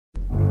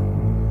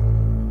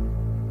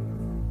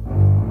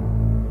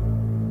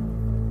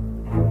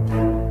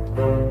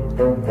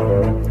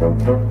All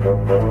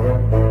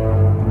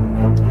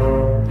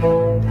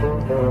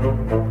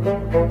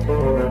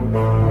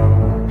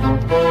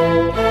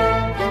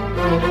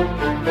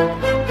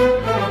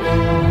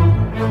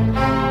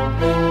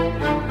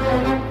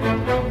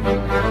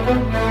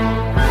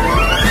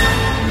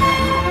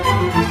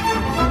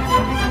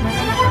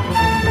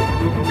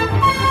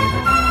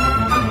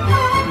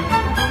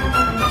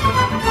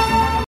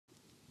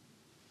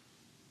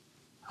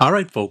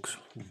right, folks,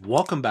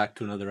 welcome back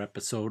to another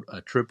episode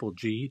of Triple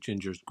G,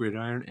 Ginger's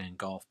Gridiron and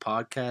Golf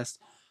Podcast.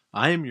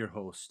 I am your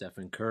host,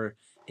 Stephen Kerr,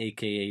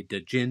 aka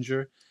The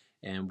Ginger,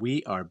 and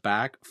we are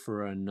back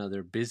for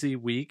another busy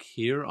week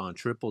here on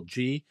Triple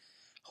G.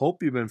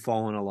 Hope you've been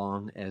following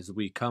along as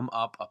we come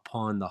up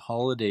upon the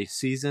holiday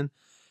season.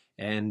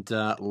 And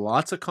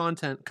lots of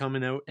content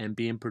coming out and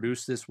being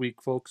produced this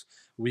week, folks.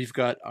 We've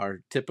got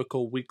our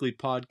typical weekly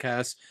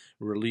podcast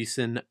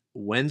releasing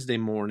Wednesday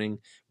morning.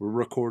 We're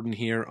recording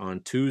here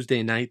on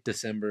Tuesday night,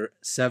 December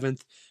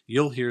 7th.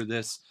 You'll hear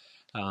this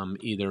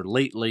either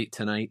late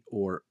tonight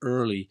or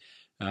early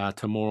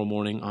tomorrow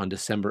morning on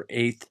December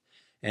 8th.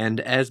 And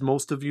as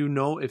most of you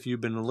know, if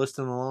you've been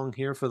listening along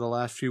here for the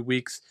last few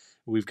weeks,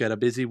 we've got a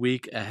busy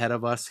week ahead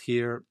of us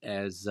here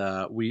as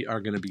we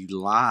are going to be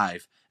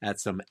live at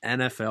some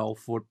NFL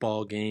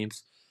football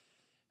games.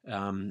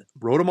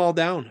 Wrote them all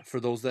down. For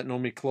those that know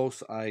me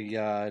close,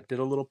 I did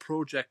a little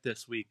project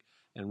this week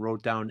and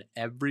wrote down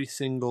every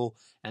single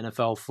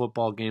NFL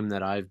football game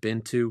that I've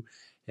been to.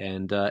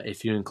 And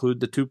if you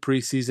include the two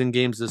preseason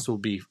games, this will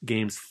be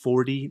games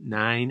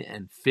 49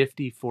 and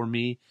 50 for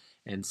me.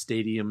 And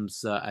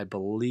stadiums, I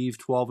believe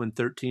 12 and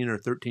 13 or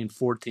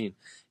 13-14,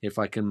 if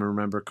I can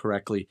remember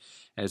correctly,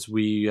 as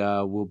we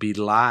will be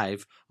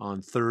live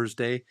on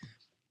Thursday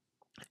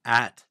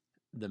at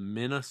the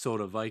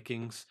Minnesota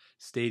Vikings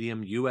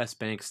Stadium, US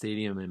Bank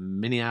Stadium in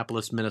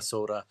Minneapolis,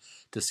 Minnesota,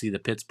 to see the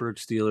Pittsburgh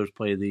Steelers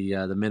play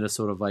the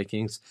Minnesota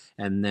Vikings.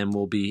 And then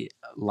we'll be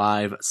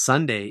live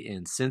Sunday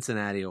in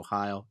Cincinnati,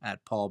 Ohio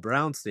at Paul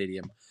Brown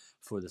Stadium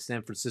for the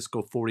San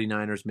Francisco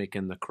 49ers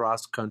making the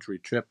cross-country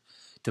trip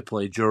to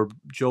play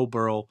Joe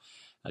Burrow,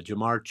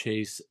 Jamar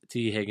Chase,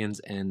 T. Higgins,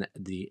 and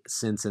the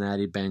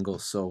Cincinnati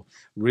Bengals. So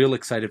real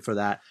excited for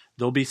that.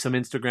 There'll be some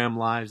Instagram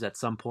lives at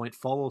some point.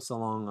 Follow us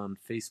along on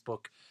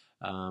Facebook,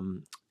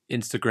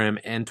 Instagram,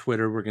 and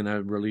Twitter. We're going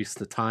to release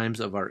the times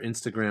of our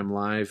Instagram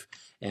live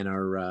and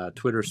our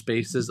Twitter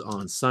spaces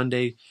on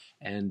Sunday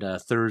and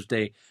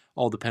Thursday,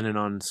 all depending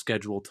on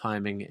schedule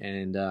timing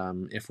and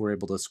if we're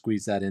able to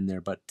squeeze that in there.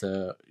 But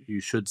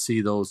you should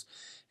see those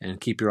and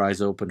keep your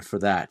eyes open for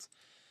that.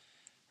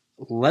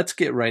 Let's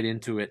get right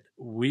into it.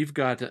 We've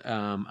got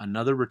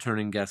another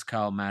returning guest,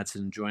 Kyle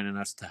Madsen, joining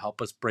us to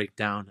help us break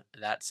down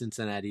that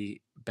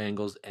Cincinnati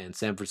Bengals and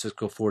San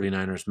Francisco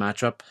 49ers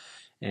matchup.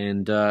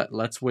 And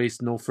let's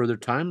waste no further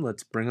time.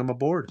 Let's bring them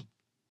aboard.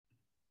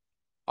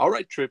 All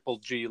right, Triple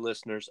G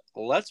listeners,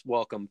 let's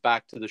welcome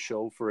back to the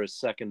show for his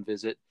second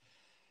visit,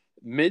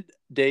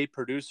 midday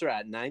producer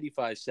at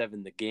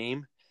 95.7 The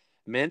Game,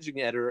 managing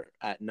editor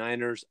at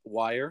Niners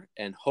Wire,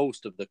 and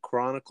host of the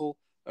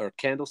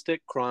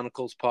Candlestick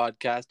Chronicles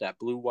podcast at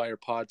Blue Wire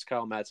Pods,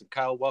 Kyle Madsen.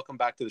 Kyle, welcome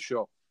back to the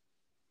show.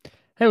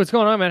 Hey, what's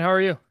going on, man? How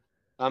are you?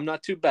 I'm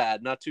not too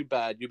bad.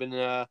 You've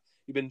been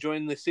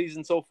enjoying the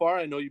season so far.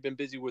 I know you've been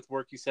busy with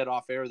work, you said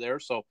off air there,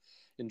 so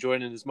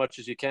enjoying it as much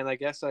as you can, I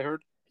guess I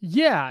heard.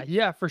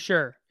 Yeah, for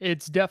sure.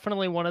 It's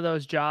definitely one of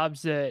those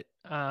jobs that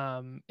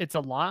it's a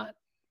lot,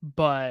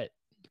 but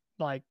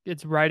like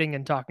it's writing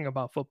and talking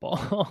about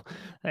football.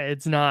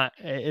 It's not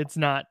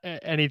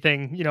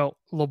anything,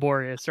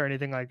 laborious or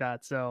anything like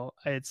that. So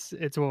it's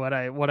what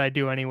I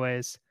do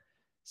anyways.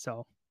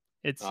 So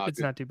it's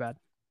not too bad.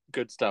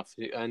 Good stuff.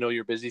 I know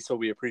you're busy, so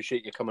we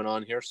appreciate you coming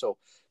on here. So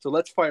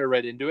let's fire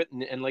right into it.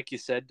 And like you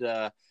said,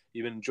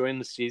 you've been enjoying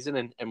the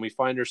season, and we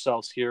find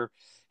ourselves here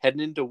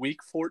heading into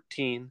week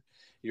 14.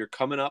 You're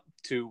coming up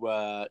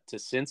to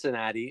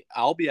Cincinnati.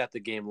 I'll be at the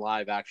game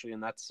live, actually,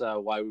 and that's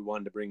why we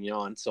wanted to bring you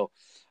on. So,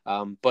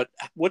 but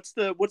what's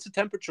the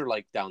temperature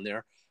like down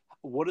there?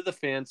 What are the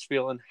fans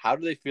feeling? How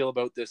do they feel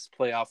about this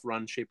playoff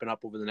run shaping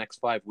up over the next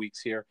 5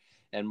 weeks here?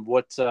 And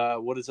what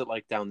is it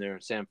like down there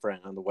in San Fran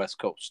on the West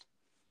Coast?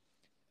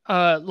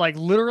 Like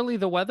literally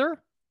the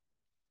weather?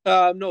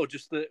 No,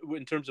 just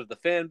in terms of the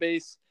fan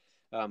base.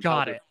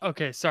 Got it.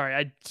 Okay, sorry,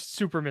 I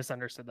super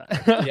misunderstood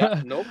that.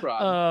 Yeah, no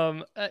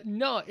problem.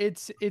 No,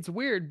 it's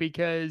weird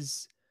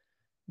because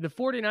the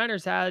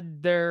 49ers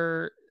had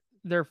their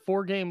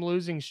 4-game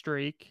losing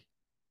streak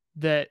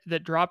that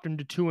dropped them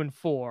to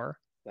 2-4.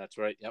 That's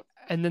right. Yep.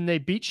 And then they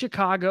beat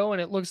Chicago,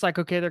 and it looks like,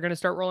 okay, they're going to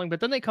start rolling. But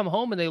then they come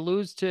home and they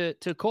lose to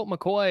Colt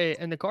McCoy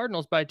and the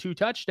Cardinals by 2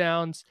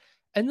 touchdowns.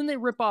 And then they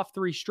rip off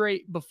 3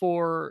 straight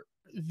before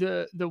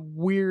the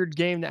weird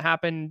game that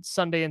happened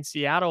Sunday in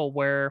Seattle,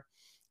 where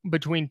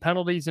between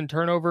penalties and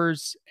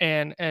turnovers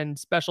and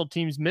special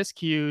teams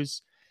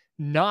miscues,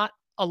 not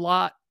a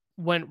lot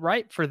went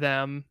right for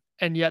them.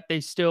 And yet they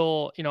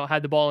still,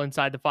 had the ball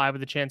inside the 5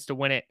 with a chance to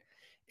win it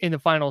in the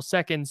final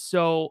seconds.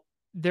 So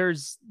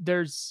there's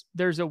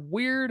a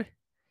weird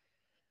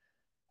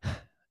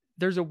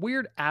there's a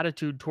weird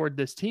attitude toward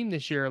this team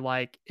this year.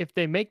 Like, if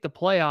they make the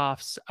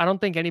playoffs, I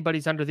don't think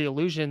anybody's under the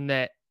illusion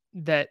that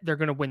they're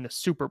going to win the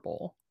Super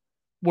Bowl.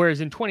 Whereas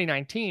in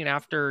 2019,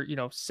 after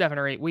 7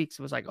 or 8 weeks,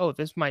 it was like, oh,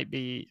 this might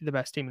be the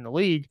best team in the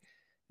league.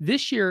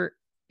 This year,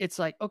 it's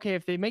like, okay,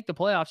 if they make the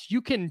playoffs,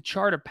 you can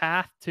chart a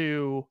path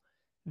to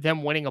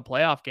them winning a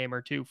playoff game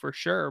or two for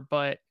sure.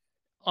 But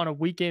on a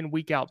week in,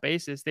 week out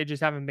basis, they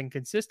just haven't been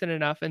consistent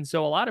enough. And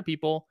so a lot of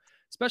people,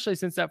 especially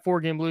since that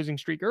 4-game losing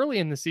streak early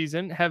in the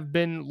season, have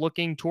been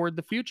looking toward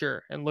the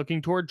future and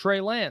looking toward Trey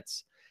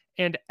Lance.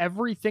 And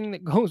everything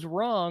that goes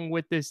wrong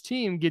with this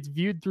team gets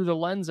viewed through the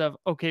lens of,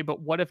 okay, but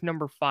what if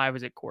number 5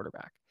 is at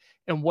quarterback?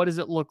 And what does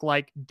it look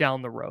like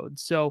down the road?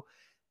 So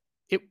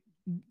it,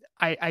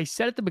 I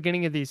said at the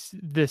beginning of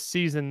this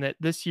season that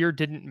this year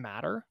didn't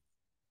matter.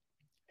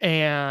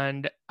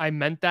 And I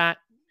meant that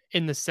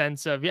in the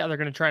sense of, yeah, they're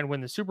going to try and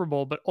win the Super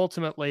Bowl, but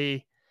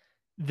ultimately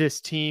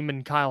this team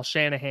and Kyle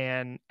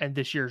Shanahan and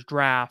this year's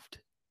draft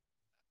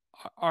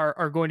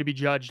are going to be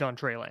judged on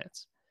Trey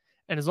Lance.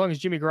 And as long as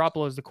Jimmy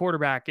Garoppolo is the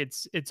quarterback,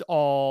 it's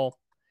all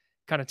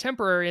kind of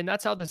temporary. And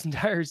that's how this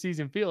entire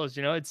season feels.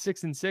 It's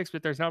 6-6,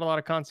 but there's not a lot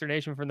of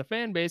consternation from the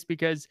fan base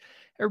because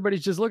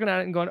everybody's just looking at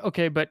it and going,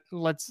 okay, but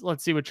let's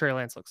see what Trey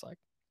Lance looks like.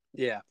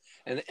 Yeah.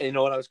 And you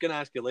know what, I was going to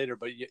ask you later,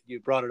 but you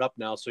brought it up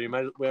now. So we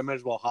might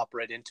as well hop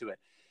right into it.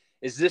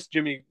 Is this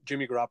Jimmy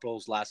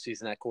Garoppolo's last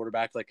season at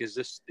quarterback? Like, is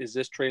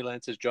this Trey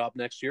Lance's job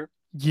next year?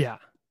 Yeah.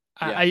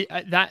 Yeah.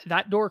 I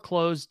that door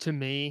closed to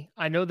me.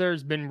 I know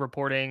there's been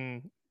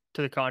reporting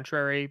to the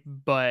contrary,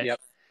 but Yep.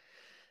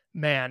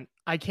 man,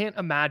 I can't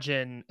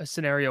imagine a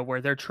scenario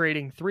where they're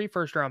trading 3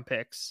 first-round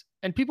picks,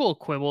 and people will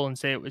quibble and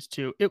say it was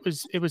 2. It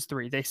was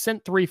 3. They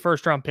sent 3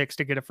 first-round picks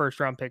to get a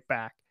first-round pick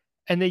back,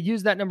 and they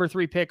used that number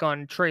 3 pick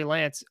on Trey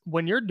Lance.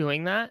 When you're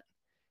doing that,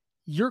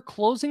 you're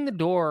closing the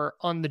door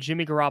on the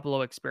Jimmy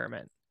Garoppolo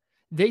experiment.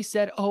 They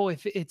said, oh,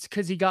 if it's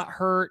because he got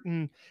hurt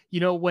and,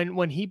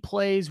 when he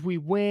plays, we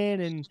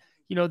win. And,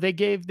 they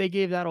gave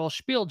that all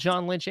spiel.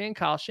 John Lynch and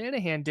Kyle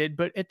Shanahan did.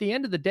 But at the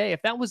end of the day,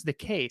 if that was the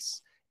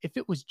case, if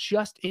it was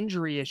just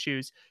injury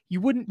issues, you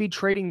wouldn't be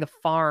trading the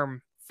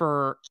farm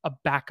for a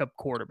backup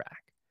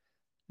quarterback.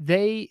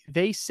 They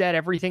said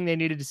everything they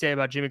needed to say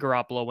about Jimmy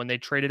Garoppolo when they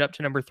traded up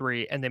to number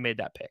 3 and they made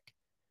that pick.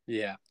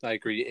 Yeah, I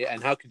agree.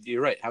 And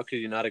you're right. How could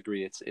you not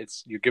agree?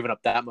 It's you're giving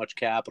up that much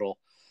capital.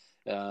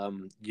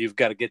 You've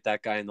got to get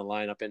that guy in the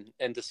lineup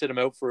and to sit him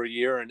out for a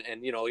year. And I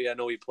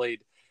know he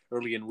played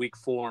early in week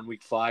 4 and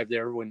week 5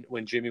 there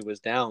when Jimmy was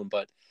down,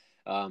 but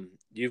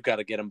you've got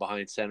to get him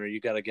behind center. You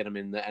got to get him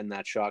in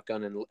that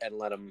shotgun and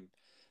let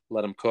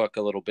him cook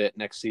a little bit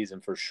next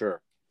season for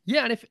sure.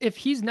 Yeah. And if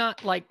he's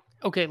not like,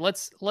 okay,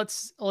 let's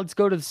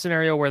go to the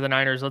scenario where the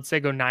Niners, let's say,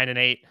 go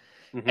 9-8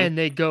 and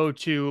they go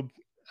to,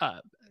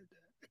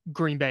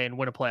 Green Bay and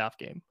win a playoff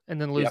game and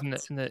then lose in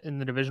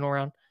the divisional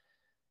round.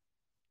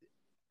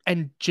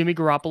 And Jimmy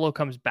Garoppolo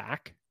comes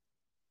back.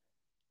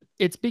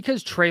 It's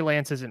because Trey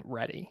Lance isn't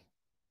ready.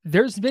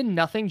 There's been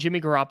nothing Jimmy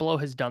Garoppolo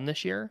has done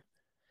this year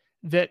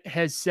that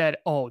has said,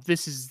 oh,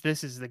 this is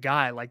the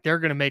guy. Like, they're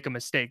going to make a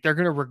mistake. They're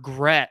going to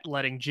regret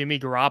letting Jimmy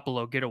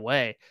Garoppolo get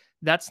away.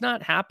 That's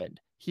not happened.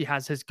 He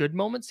has his good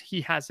moments.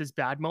 He has his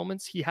bad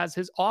moments. He has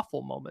his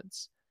awful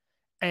moments.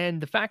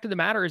 And the fact of the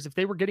matter is, if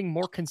they were getting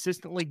more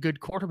consistently good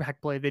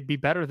quarterback play, they'd be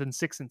better than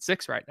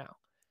 6-6 right now.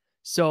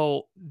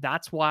 So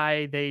that's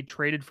why they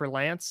traded for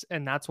Lance,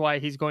 and that's why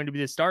he's going to be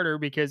the starter,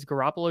 because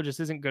Garoppolo just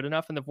isn't good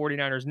enough, and the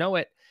 49ers know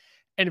it.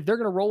 And if they're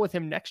going to roll with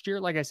him next year,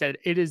 like I said,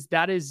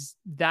 that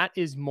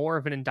is more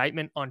of an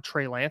indictment on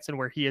Trey Lance and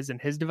where he is in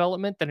his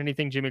development than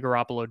anything Jimmy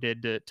Garoppolo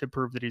did to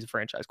prove that he's a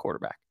franchise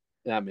quarterback.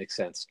 That makes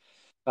sense.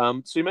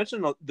 So you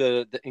mentioned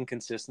the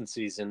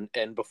inconsistencies,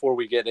 and before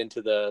we get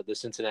into the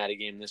Cincinnati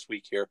game this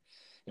week here,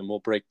 and we'll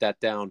break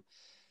that down,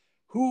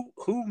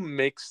 who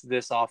makes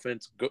this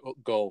offense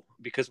go?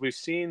 Because we've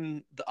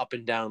seen the up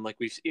and down, like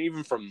we've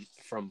even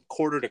from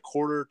quarter to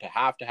quarter to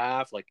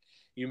half. Like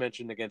you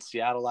mentioned against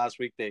Seattle last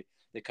week, they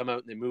come out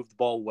and they move the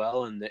ball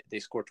well, and they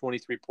score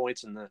 23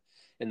 points in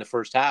the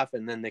first half,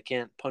 and then they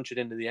can't punch it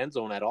into the end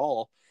zone at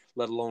all,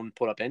 let alone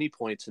put up any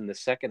points in the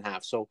second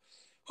half. So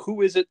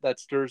who is it that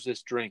stirs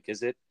this drink?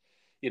 Is it,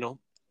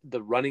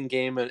 the running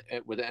game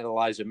with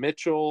Elijah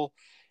Mitchell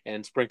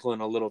and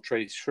sprinkling a little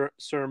Trey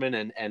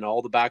Sermon and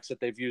all the backs that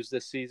they've used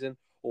this season?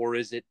 Or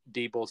is it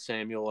Deebo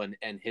Samuel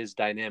and his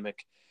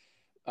dynamic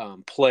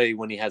play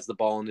when he has the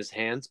ball in his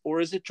hands?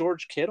 Or is it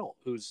George Kittle,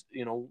 who's,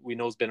 we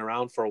know has been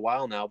around for a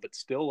while now, but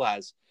still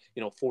has,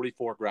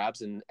 44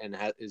 grabs and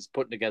is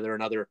putting together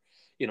another,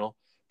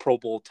 Pro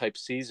Bowl type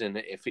season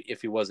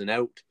if he wasn't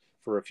out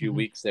for a few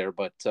weeks there.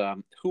 But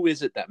who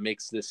is it that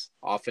makes this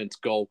offense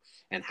go,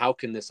 and how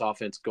can this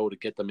offense go to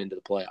get them into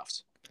the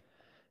playoffs?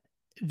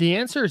 The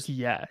answer is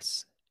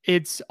yes.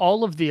 It's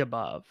all of the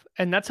above.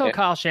 And that's how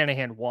Kyle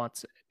Shanahan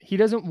wants it. He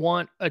doesn't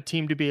want a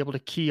team to be able to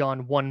key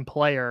on one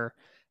player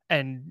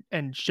and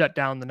shut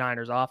down the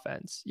Niners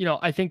offense.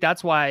 I think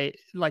that's why,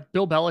 like,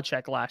 Bill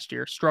Belichick last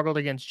year struggled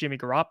against Jimmy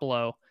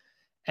Garoppolo,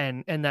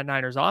 and that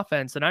Niners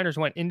offense. The Niners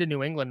went into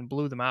New England and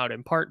blew them out,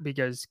 in part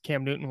because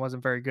Cam Newton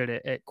wasn't very good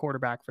at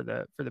quarterback for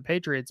the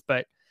Patriots.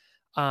 But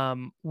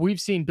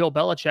we've seen Bill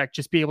Belichick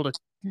just be able to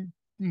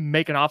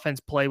make an offense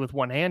play with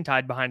one hand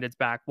tied behind its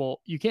back.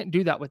 Well, you can't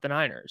do that with the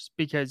Niners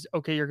because,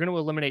 okay, you're going to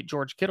eliminate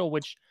George Kittle,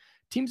 which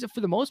teams have, for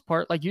the most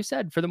part, like you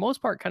said, for the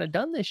most part, kind of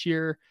done this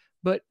year.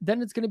 But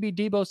then it's going to be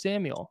Deebo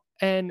Samuel.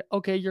 And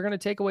okay, you're going to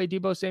take away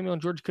Deebo Samuel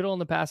and George Kittle in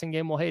the passing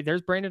game. Well, hey,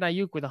 there's Brandon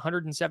Ayuk with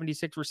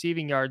 176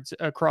 receiving yards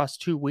across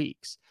 2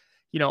 weeks.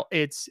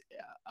 It's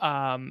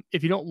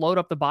if you don't load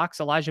up the box,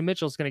 Elijah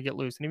Mitchell's going to get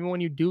loose. And even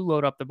when you do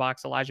load up the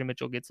box, Elijah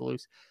Mitchell gets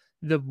loose.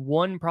 The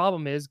one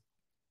problem is,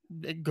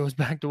 it goes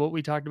back to what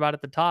we talked about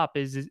at the top,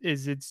 is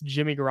it's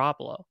Jimmy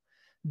Garoppolo.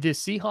 The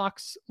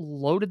Seahawks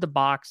loaded the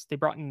box. They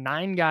brought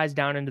 9 guys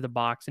down into the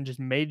box and just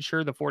made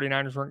sure the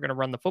 49ers weren't going to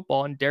run the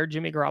football and dared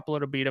Jimmy Garoppolo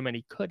to beat him, and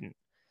he couldn't.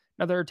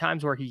 Now, there are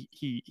times where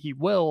he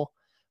will,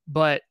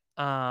 but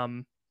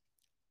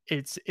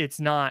it's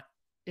not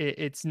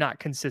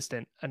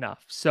consistent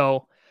enough.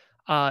 So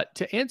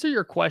to answer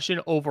your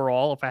question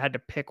overall, if I had to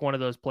pick one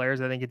of those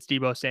players, I think it's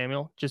Deebo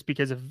Samuel, just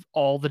because of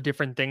all the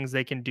different things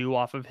they can do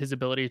off of his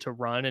ability to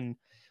run and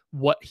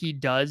what he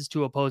does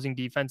to opposing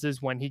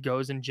defenses when he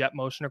goes in jet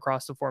motion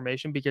across the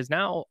formation, because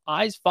now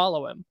eyes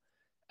follow him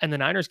and the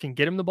Niners can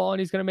get him the ball and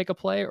he's going to make a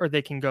play, or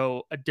they can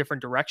go a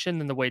different direction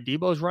than the way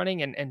Deebo's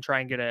running and try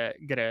and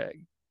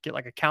get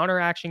like a counter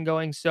action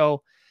going.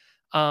 So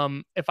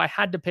if I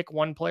had to pick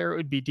one player, it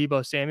would be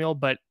Deebo Samuel,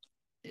 but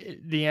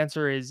the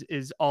answer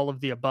is all of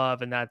the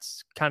above, and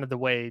that's kind of the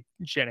way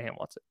Shanahan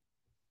wants it.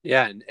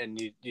 Yeah, and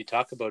you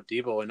talk about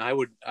Deebo, and I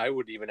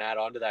would even add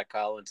on to that,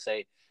 Kyle, and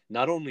say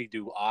not only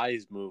do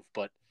eyes move,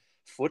 but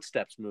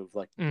footsteps move.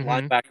 Like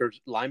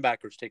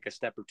linebackers take a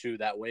step or two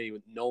that way,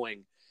 with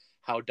knowing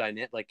how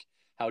dynamic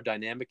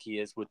he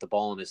is with the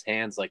ball in his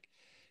hands. Like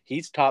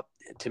he's top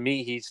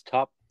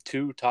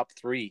 2, top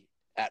 3,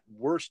 at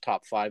worst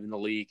top 5 in the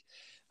league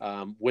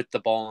with the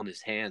ball in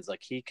his hands.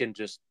 Like he can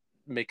just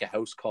make a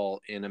house call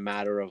in a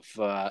matter of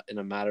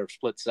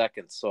split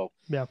seconds. So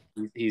yeah,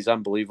 he's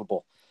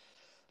unbelievable.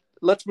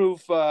 Let's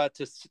move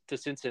to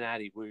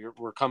Cincinnati.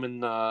 We're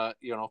coming,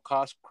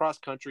 cross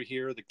country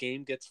here. The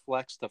game gets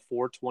flexed to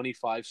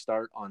 4:25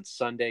 start on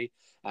Sunday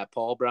at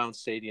Paul Brown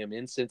Stadium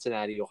in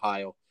Cincinnati,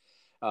 Ohio.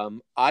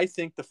 I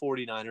think the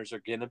 49ers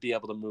are going to be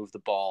able to move the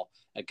ball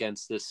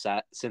against this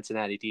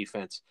Cincinnati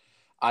defense.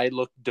 I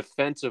look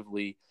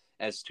defensively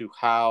as to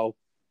how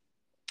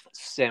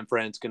San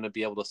Fran's going to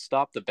be able to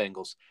stop the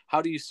Bengals.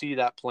 How do you see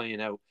that playing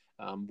out?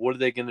 What are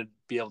they going to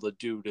be able to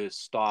do to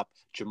stop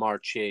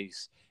Ja'Marr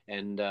Chase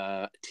and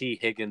T.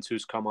 Higgins,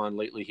 who's come on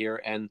lately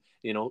here, and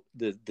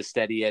the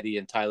Steady Eddie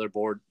and Tyler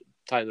Boyd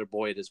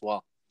as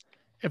well?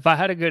 If I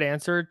had a good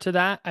answer to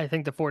that, I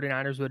think the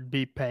 49ers would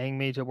be paying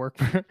me to work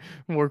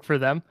for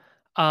them.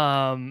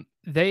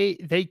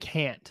 They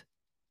can't.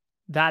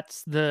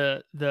 That's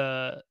the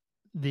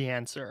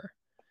answer.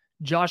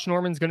 Josh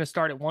Norman's going to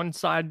start at one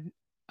side,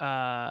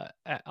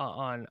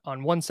 on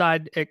one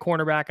side at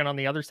cornerback, and on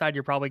the other side,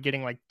 you're probably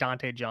getting like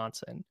Dante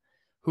Johnson,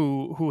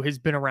 who has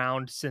been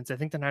around since, I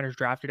think the Niners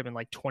drafted him in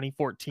like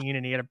 2014,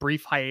 and he had a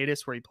brief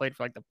hiatus where he played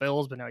for like the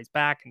Bills, but now he's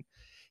back, and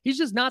he's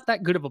just not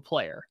that good of a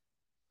player.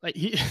 Like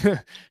he,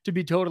 to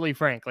be totally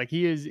frank, like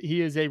he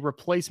is a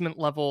replacement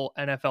level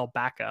NFL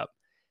backup,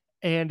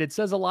 and it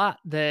says a lot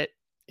that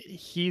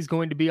he's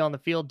going to be on the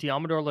field.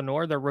 Deommodore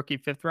Lenoir, their rookie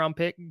 5th round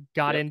pick,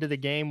 got into the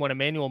game when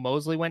Emmanuel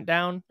Mosley went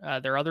down,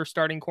 their other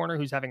starting corner,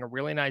 who's having a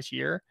really nice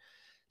year.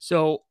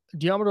 So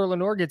Deommodore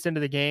Lenoir gets into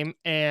the game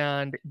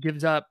and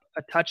gives up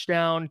a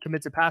touchdown,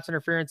 commits a pass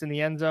interference in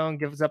the end zone,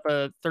 gives up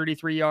a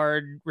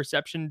 33-yard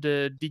reception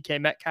to DK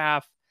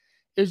Metcalf.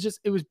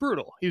 It was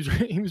brutal. He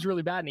was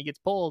really bad, and he gets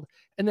pulled.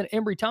 And then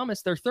Ambry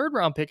Thomas, their 3rd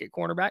round pick at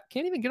cornerback,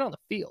 can't even get on the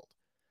field.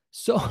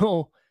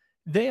 So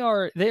they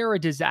are a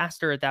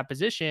disaster at that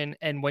position.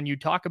 And when you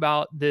talk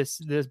about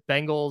this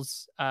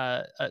Bengals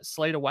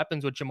slate of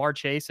weapons with Ja'Marr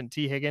Chase and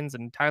T. Higgins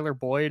and Tyler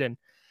Boyd and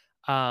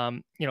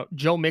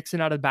Joe Mixon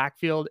out of the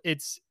backfield,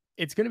 it's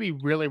going to be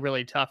really,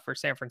 really tough for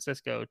San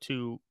Francisco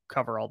to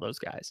cover all those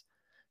guys.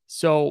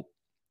 So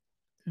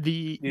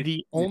you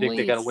think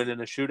they got to win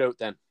in a shootout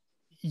then?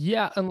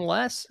 Yeah,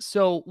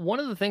 so one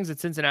of the things that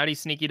Cincinnati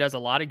sneaky does a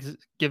lot is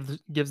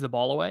gives the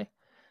ball away.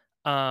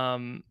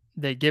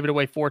 They gave it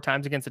away 4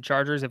 times against the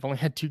Chargers. They've only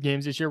had 2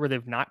 games this year where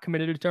they've not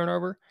committed a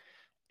turnover.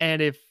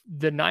 And if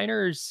the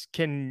Niners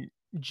can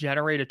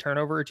generate a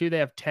turnover or 2, they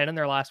have 10 in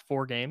their last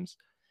 4 games.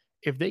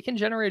 If they can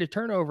generate a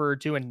turnover or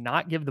 2 and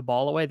not give the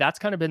ball away, that's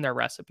kind of been their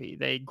recipe.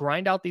 They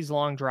grind out these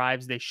long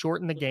drives. They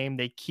shorten the game.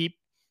 They keep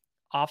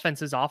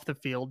offenses off the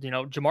field.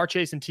 Ja'Marr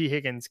Chase and T.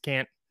 Higgins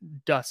can't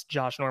dust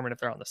Josh Norman if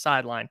they're on the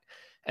sideline.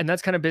 And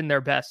that's kind of been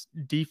their best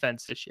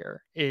defense this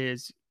year,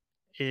 is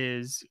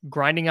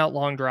grinding out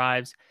long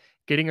drives,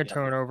 getting a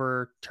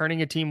turnover,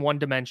 turning a team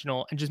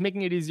one-dimensional, and just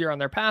making it easier on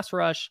their pass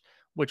rush,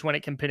 which when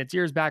it can pin its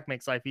ears back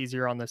makes life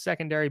easier on the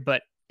secondary.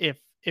 But if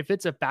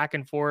it's a back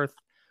and forth,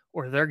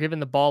 or they're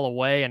giving the ball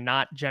away and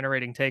not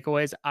generating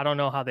takeaways, I don't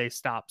know how they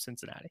stop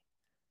Cincinnati.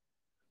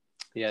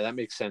 Yeah, that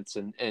makes sense,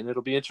 and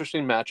it'll be an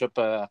interesting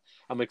matchup.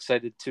 I'm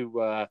excited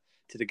to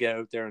get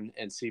out there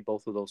and see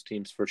both of those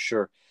teams for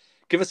sure.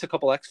 Give us a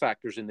couple X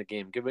factors in the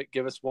game.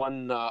 Give us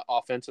one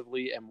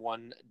offensively and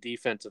one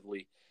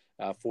defensively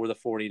for the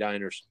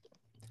 49ers.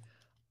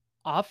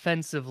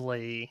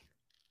 Offensively,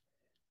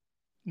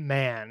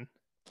 man,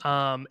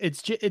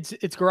 it's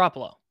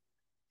Garoppolo.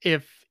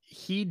 If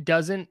he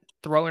doesn't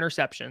throw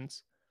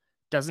interceptions,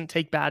 doesn't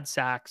take bad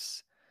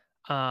sacks,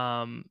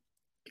 um,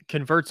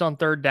 converts on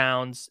third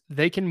downs,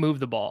 they can move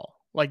the ball.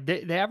 Like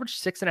they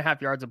averaged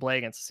 6.5 yards a play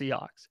against the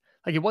Seahawks.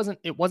 Like it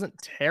wasn't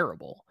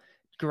terrible.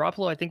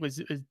 Garoppolo, I think,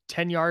 was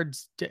 10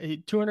 yards,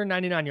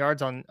 299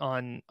 yards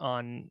on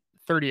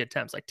 30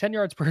 attempts. Like 10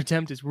 yards per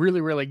attempt is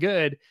really, really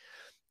good.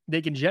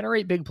 They can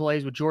generate big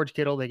plays with George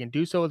Kittle. They can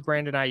do so with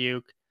Brandon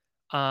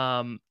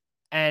Ayuk.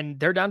 And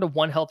they're down to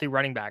one healthy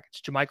running back.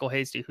 It's JaMychal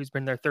Hasty, who's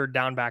been their third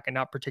down back and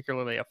not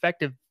particularly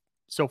effective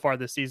so far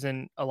this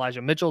season.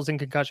 Elijah Mitchell's in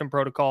concussion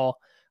protocol.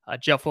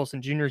 Jeff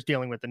Wilson Jr. is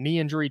dealing with a knee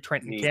injury.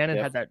 Trenton Cannon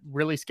had that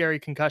really scary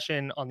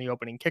concussion on the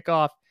opening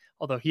kickoff,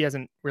 although he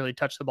hasn't really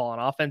touched the ball on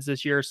offense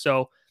this year.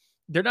 So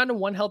they're down to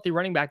one healthy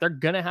running back. They're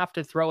going to have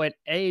to throw it,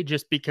 A,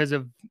 just because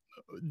of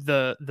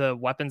the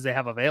weapons they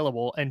have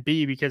available, and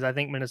B, because I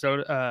think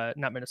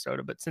not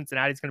Minnesota, but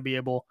Cincinnati's going to be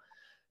able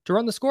to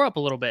run the score up a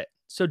little bit.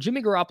 So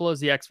Jimmy Garoppolo is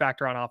the X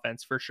factor on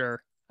offense for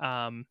sure.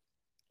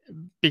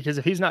 Because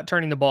if he's not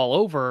turning the ball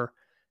over,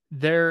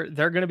 they're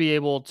going to be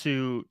able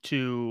to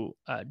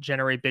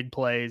generate big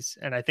plays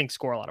and I think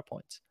score a lot of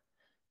points.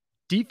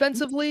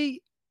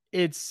 Defensively,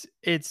 it's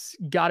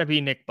got to be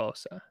Nick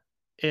Bosa.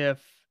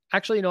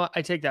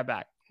 I take that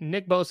back.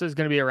 Nick Bosa is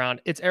going to be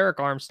around. It's Eric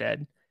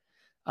Armstead.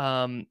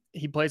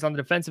 He plays on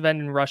the defensive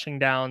end and rushing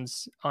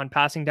downs. On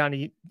passing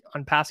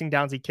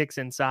downs, he kicks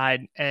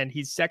inside, and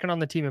he's second on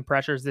the team in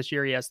pressures this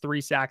year. He has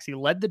 3 sacks. He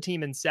led the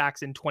team in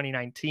sacks in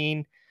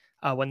 2019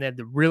 when they had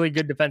the really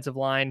good defensive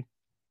line.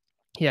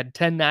 He had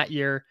 10 that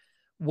year.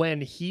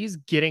 When he's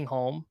getting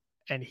home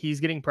and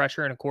he's getting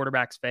pressure in a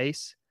quarterback's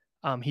face,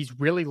 he's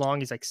really long.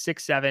 He's like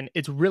 6'7".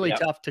 It's really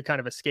tough to kind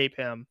of escape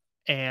him.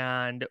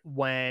 And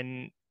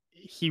when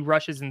he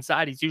rushes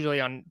inside, he's usually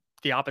on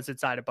the opposite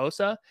side of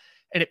Bosa,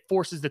 and it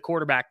forces the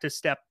quarterback to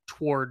step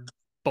toward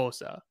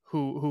Bosa,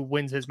 who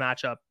wins his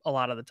matchup a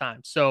lot of the time.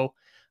 So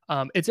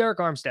it's Eric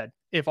Armstead.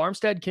 If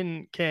Armstead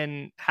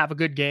can have a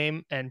good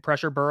game and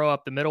pressure Burrow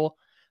up the middle,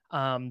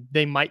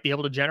 they might be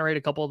able to generate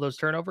a couple of those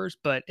turnovers.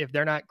 But if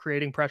they're not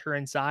creating pressure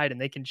inside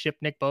and they can chip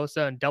Nick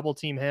Bosa and double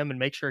team him and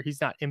make sure he's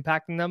not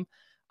impacting them,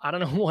 I don't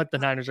know what the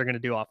Niners are going to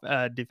do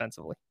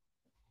defensively.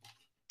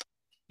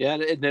 Yeah,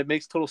 and it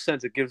makes total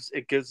sense.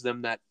 It gives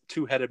them that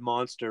two-headed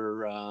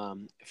monster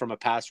from a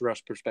pass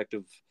rush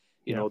perspective.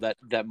 You know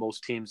that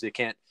most teams, they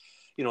can't.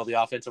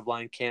 The offensive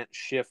line can't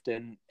shift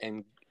and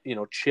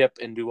chip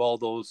and do all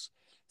those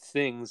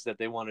things that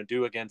they want to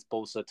do against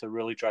Bosa to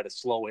really try to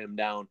slow him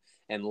down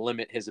and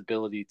limit his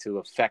ability to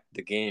affect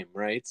the game.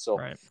 Right. So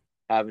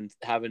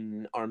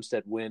having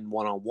Armstead win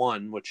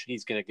one-on-one, which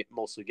he's going to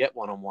mostly get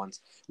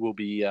one-on-ones, will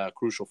be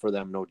crucial for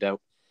them, no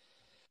doubt.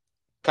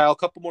 Kyle, a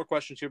couple more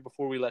questions here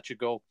before we let you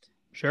go.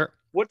 Sure.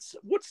 What's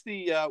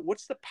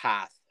the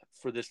path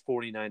for this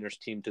 49ers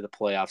team to the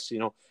playoffs?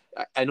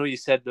 I know you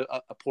said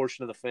a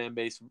portion of the fan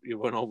base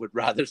would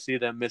rather see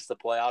them miss the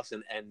playoffs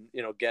and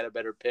get a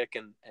better pick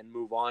and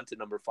move on to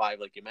number 5,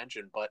 like you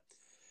mentioned. But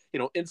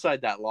inside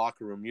that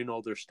locker room,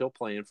 they're still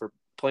playing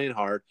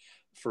hard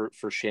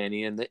for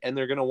Shanny, and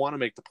they're going to want to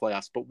make the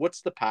playoffs. But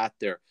what's the path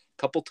there?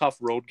 Couple tough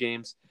road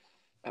games.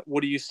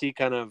 What do you see?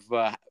 Kind of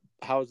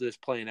how is this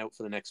playing out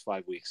for the next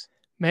 5 weeks?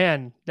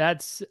 Man,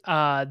 that's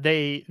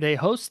they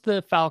host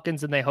the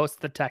Falcons and they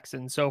host the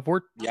Texans. So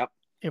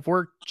if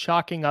we're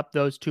chalking up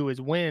those two as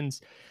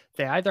wins,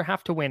 they either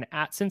have to win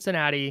at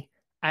Cincinnati,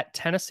 at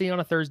Tennessee on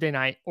a Thursday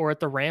night, or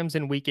at the Rams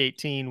in Week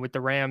 18, with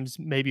the Rams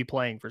maybe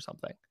playing for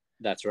something.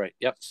 That's right.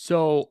 Yep.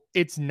 So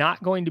it's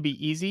not going to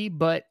be easy,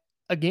 but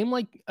a game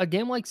like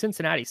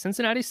Cincinnati's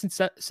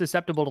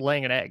susceptible to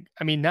laying an egg.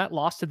 I mean, that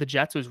loss to the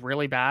Jets was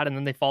really bad, and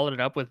then they followed it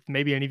up with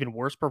maybe an even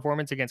worse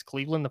performance against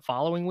Cleveland the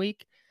following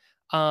week.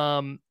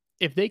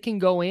 If they can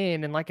go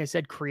in and, like I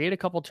said, create a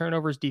couple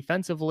turnovers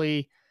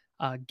defensively,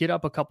 get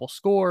up a couple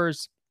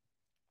scores,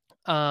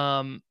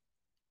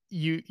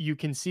 you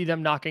can see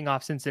them knocking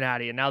off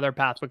Cincinnati, and now their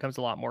path becomes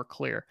a lot more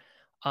clear.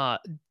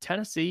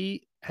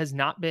 Tennessee has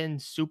not been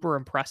super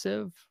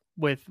impressive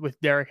with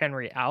Derrick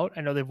Henry out.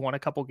 I know they've won a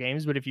couple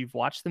games, but if you've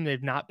watched them,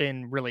 they've not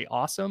been really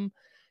awesome.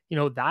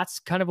 That's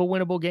kind of a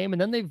winnable game.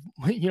 And then they've,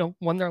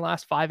 won their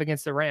last 5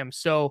 against the Rams.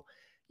 So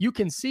you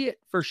can see it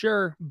for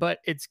sure, but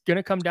it's going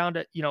to come down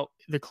to,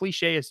 the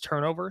cliche is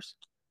turnovers.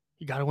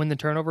 You got to win the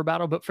turnover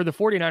battle. But for the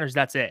 49ers,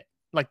 that's it.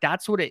 Like,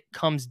 that's what it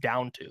comes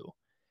down to.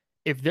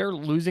 If they're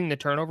losing the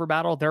turnover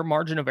battle, their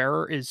margin of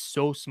error is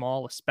so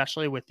small,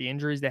 especially with the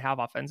injuries they have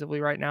offensively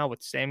right now,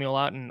 with Samuel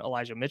out and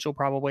Elijah Mitchell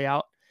probably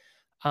out.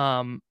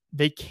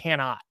 They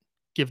cannot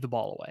give the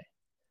ball away.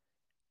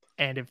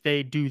 And if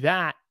they do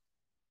that,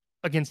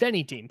 against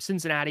any team,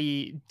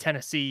 Cincinnati,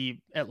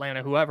 Tennessee,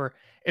 Atlanta, whoever,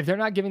 if they're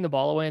not giving the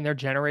ball away and they're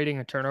generating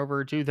a turnover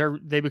or two,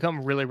 they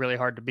become really, really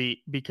hard to beat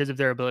because of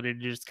their ability to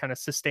just kind of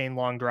sustain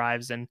long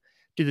drives and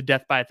do the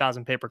death by a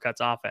thousand paper cuts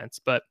offense.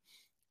 But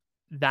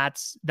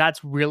that's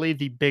really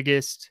the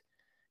biggest,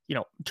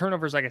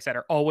 turnovers, like I said,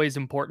 are always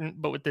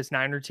important, but with this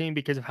Niner team,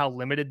 because of how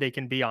limited they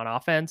can be on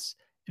offense,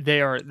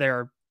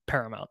 they're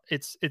paramount.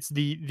 It's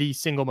the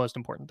single most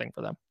important thing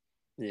for them.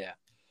 Yeah.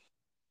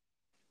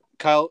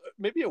 Kyle,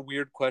 maybe a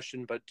weird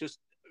question, but just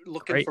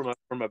looking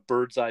from a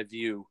bird's eye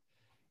view,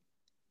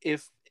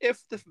 if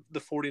the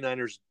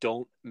 49ers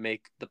don't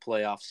make the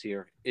playoffs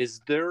here,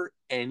 is there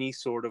any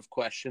sort of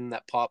question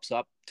that pops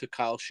up to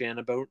Kyle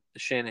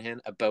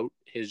Shanahan about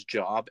his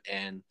job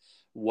and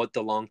what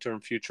the long-term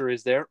future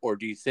is there? Or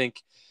do you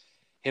think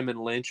him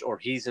and Lynch, or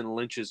he's in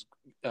Lynch's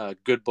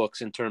good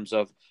books in terms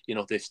of,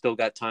 they've still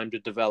got time to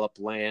develop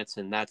Lance,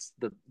 and that's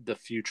the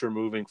future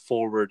moving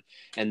forward,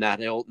 and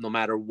that no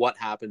matter what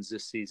happens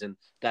this season,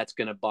 that's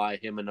going to buy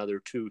him another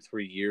 2-3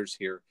 years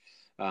here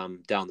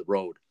down the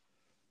road?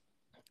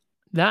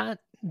 That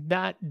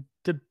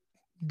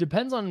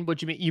depends on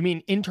what you mean. You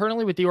mean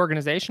internally with the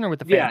organization or with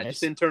the fan base? Yeah,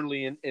 just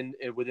internally in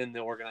within the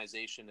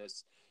organization,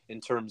 as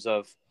in terms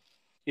of,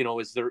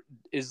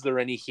 is there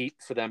any heat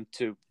for them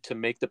to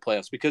make the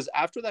playoffs? Because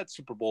after that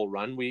Super Bowl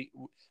run,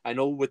 I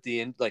know with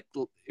it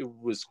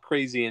was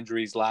crazy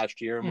injuries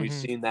last year, and we've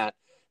seen that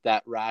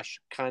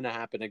rash kind of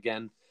happen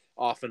again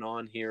off and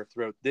on here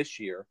throughout this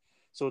year.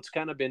 So it's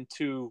kind of been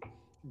 2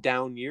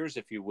 down years,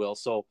 if you will.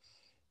 So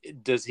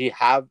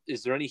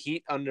is there any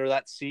heat under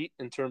that seat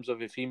in terms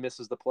of if he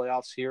misses the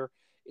playoffs here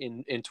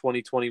in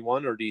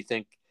 2021, or do you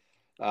think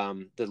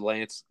the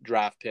Lance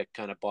draft pick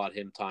kind of bought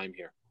him time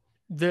here?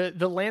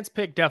 The Lance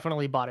pick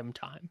definitely bought him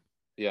time.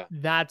 Yeah.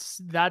 That's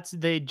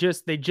they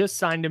just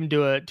signed him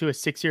to a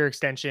 6-year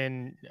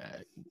extension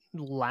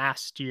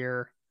last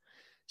year.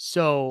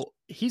 So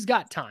he's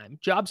got time.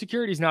 Job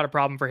security is not a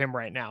problem for him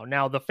right now.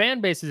 Now the fan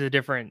base is a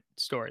different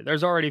story.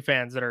 There's already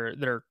fans that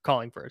are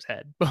calling for his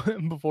head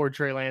before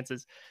Trey Lance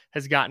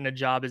has gotten a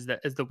job as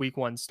the week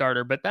 1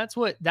 starter. But that's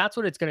what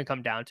it's going to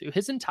come down to.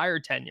 His entire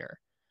tenure.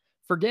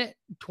 Forget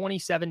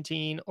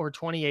 2017 or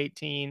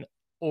 2018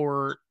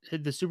 or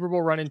the Super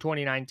Bowl run in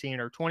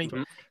 2019 or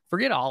 2020.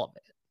 Forget all of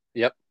it.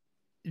 Yep.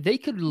 They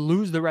could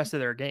lose the rest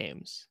of their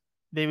games.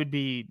 They would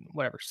be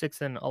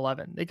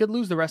 6-11. They could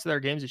lose the rest of their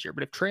games this year.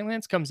 But if Trey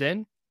Lance comes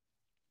in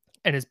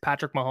and is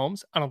Patrick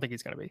Mahomes, I don't think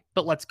he's going to be.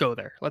 But let's go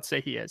there. Let's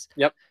say he is.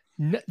 Yep.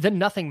 Then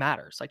nothing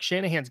matters. Like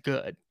Shanahan's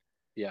good.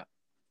 Yeah.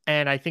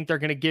 And I think they're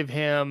going to give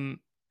him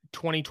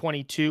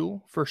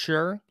 2022 for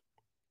sure.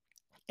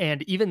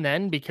 And even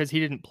then, because he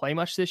didn't play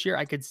much this year,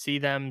 I could see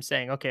them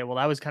saying, okay, well,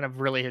 that was kind of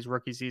really his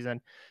rookie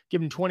season.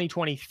 Give him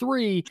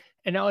 2023.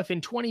 And now if in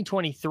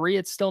 2023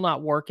 it's still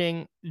not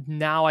working,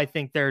 now I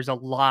think there's a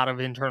lot of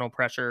internal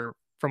pressure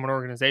from an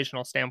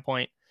organizational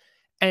standpoint.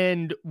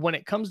 And when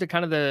it comes to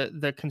kind of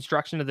the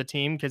construction of the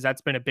team, because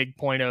that's been a big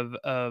point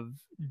of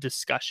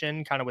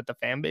discussion kind of with the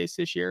fan base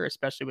this year,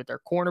 especially with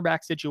their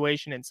cornerback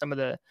situation and some of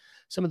the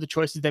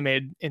choices they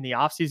made in the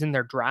offseason,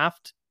 their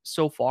draft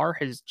so far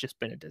has just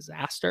been a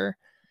disaster.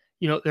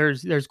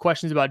 There's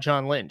questions about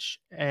John Lynch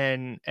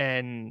and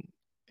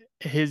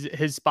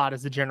his spot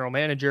as the general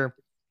manager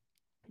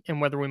and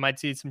whether we might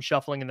see some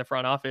shuffling in the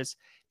front office.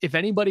 If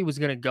anybody was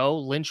going to go,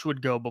 Lynch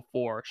would go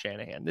before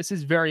Shanahan. This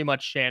is very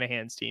much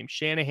Shanahan's team.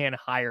 Shanahan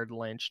hired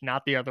Lynch,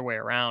 not the other way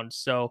around.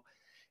 So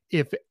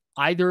if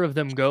either of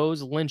them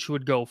goes, Lynch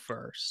would go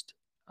first.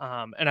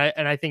 And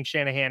I think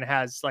Shanahan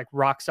has like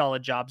rock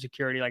solid job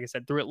security, like I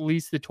said, through at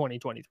least the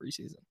 2023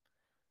 season.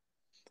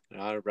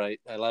 All right.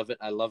 I love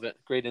it.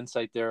 Great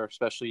insight there,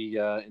 especially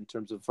in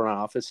terms of front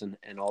office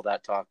and all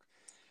that talk.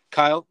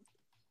 Kyle,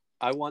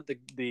 I want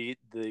the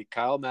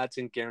Kyle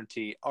Madsen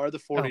guarantee. Are the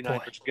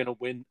 49ers going to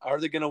win? Are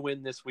they going to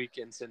win this week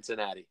in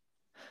Cincinnati?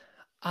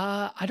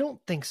 I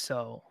don't think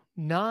so.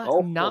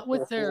 Not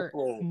with their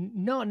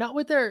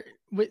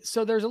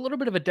so there's a little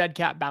bit of a dead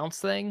cat bounce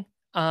thing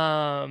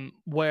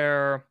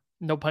where,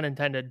 no pun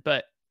intended,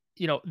 but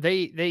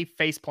they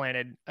face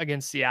planted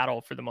against Seattle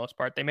for the most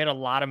part. They made a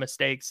lot of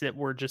mistakes that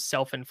were just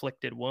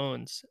self-inflicted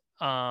wounds.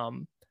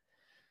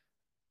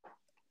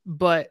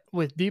 But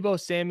with Deebo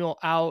Samuel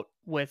out,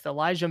 with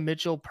Elijah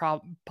Mitchell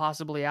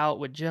possibly out,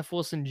 with Jeff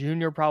Wilson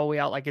Jr. probably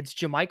out, like it's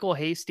JaMycal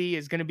Hasty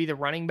is going to be the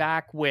running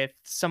back with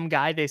some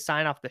guy they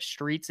sign off the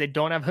streets. They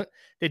don't have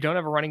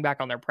a running back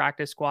on their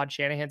practice squad.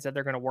 Shanahan said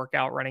they're going to work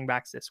out running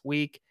backs this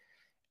week.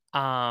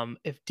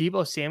 If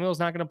Deebo Samuel's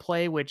not going to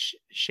play, which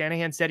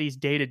Shanahan said he's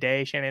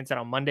day-to-day. Shanahan said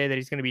on Monday that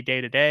he's going to be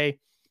day-to-day.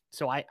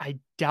 So I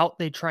doubt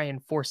they try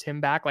and force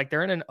him back. Like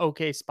they're in an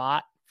okay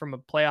spot from a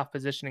playoff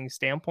positioning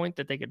standpoint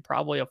that they could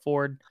probably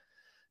afford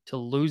to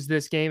lose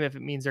this game if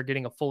it means they're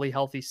getting a fully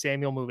healthy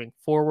Samuel moving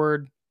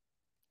forward.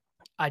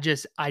 I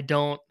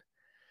don't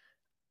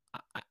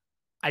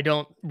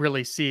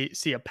really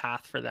see a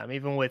path for them,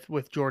 even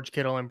with George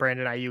Kittle and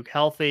Brandon Ayuk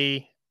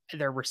healthy.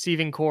 Their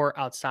receiving core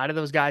outside of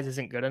those guys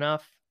isn't good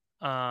enough.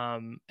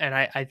 And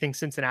I think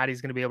Cincinnati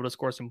is going to be able to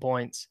score some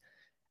points.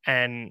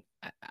 And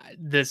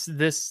this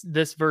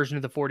version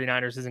of the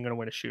 49ers isn't going to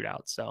win a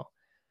shootout. So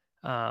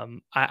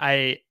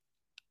I'd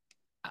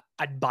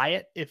buy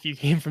it if you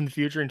came from the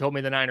future and told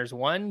me the Niners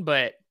won,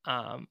 but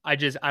I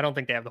don't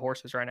think they have the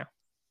horses right now.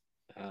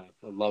 I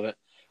love it.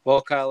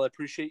 Well, Kyle, I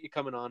appreciate you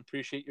coming on.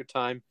 Appreciate your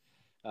time.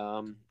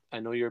 I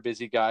know you're a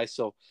busy guy,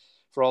 so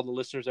for all the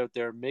listeners out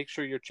there, make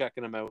sure you're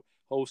checking him out.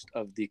 Host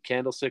of the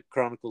Candlestick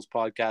Chronicles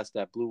podcast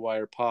at Blue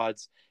Wire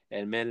Pods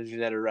and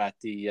managing editor at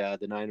the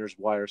Niners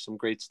Wire. Some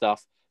great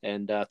stuff.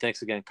 And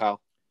thanks again,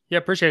 Kyle. Yeah,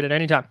 appreciate it.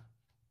 Anytime.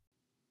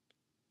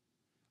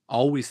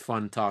 Always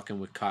fun talking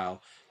with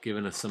Kyle,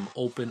 giving us some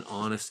open,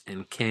 honest,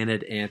 and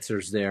candid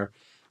answers there.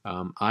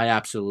 I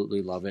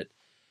absolutely love it.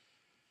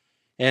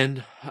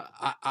 And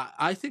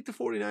I think the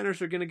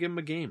 49ers are going to give him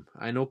a game.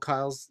 I know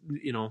Kyle's,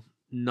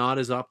 not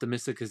as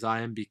optimistic as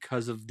I am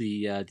because of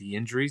the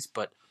injuries,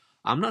 but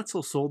I'm not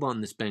so sold on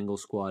this Bengals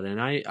squad.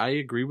 And I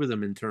agree with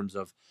him in terms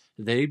of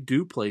they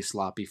do play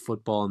sloppy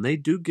football, and they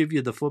do give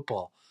you the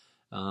football,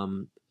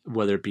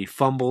 whether it be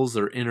fumbles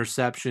or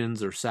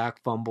interceptions or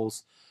sack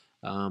fumbles.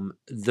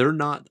 They're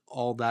not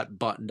all that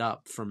buttoned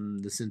up from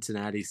the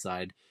Cincinnati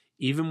side,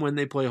 even when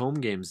they play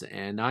home games.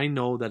 And I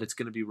know that it's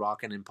going to be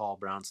rocking in Paul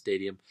Brown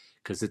Stadium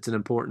because it's an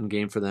important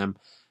game for them,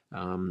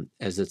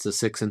 as it's a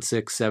 6-6,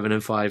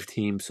 7-5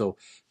 team. So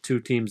two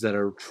teams that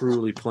are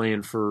truly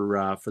playing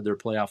for their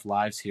playoff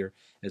lives here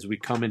as we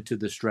come into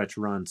the stretch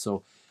run.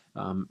 So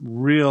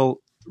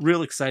real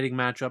exciting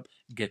matchup.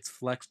 Gets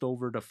flexed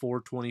over to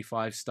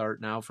 4:25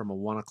 start now from a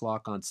 1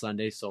 o'clock on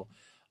Sunday. So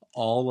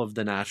all of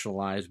the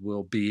national eyes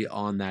will be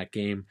on that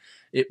game.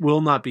 It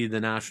will not be the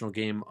national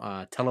game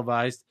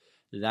televised.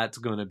 That's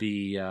going to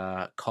be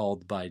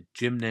called by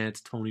Jim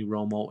Nantz, Tony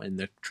Romo, and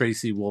the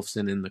Tracy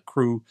Wolfson and the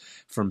crew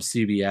from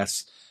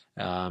CBS.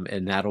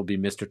 And that'll be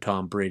Mr.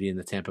 Tom Brady and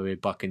the Tampa Bay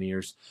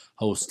Buccaneers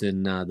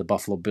hosting the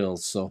Buffalo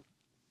Bills. So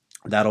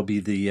that'll be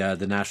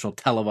the national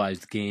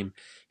televised game,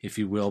 if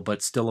you will,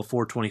 but still a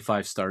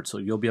 4:25 start. So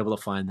you'll be able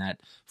to find that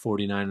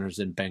 49ers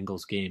and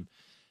Bengals game.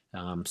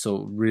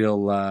 So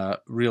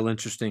real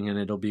interesting, and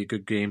it'll be a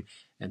good game.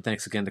 And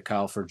thanks again to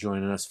Kyle for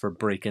joining us for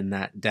breaking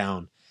that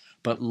down.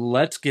 But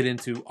let's get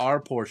into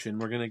our portion.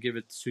 We're going to give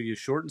it to you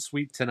short and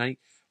sweet tonight.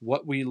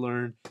 What we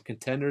learned,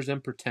 contenders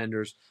and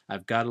pretenders.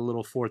 I've got a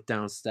little fourth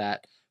down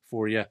stat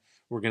for you.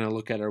 We're going to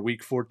look at our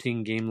Week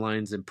 14 game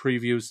lines and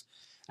previews.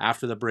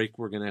 After the break,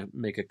 we're going to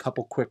make a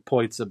couple quick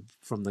points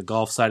from the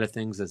golf side of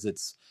things, as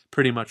it's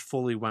pretty much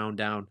fully wound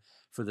down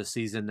for the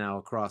season now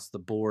across the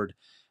board.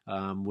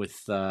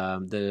 With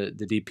the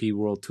DP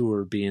World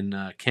Tour being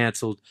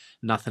canceled,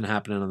 nothing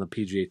happening on the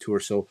PGA Tour.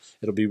 So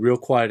it'll be real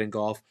quiet in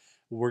golf.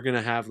 We're going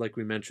to have, like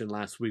we mentioned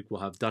last week,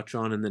 we'll have Dutch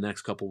on in the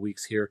next couple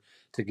weeks here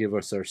to give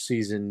us our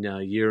season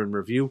year in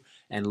review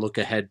and look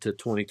ahead to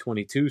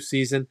 2022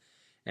 season.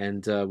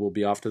 And we'll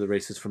be off to the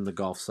races from the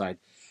golf side.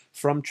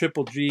 From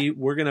Triple G,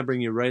 we're going to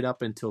bring you right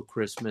up until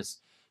Christmas.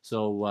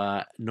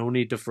 So no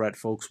need to fret,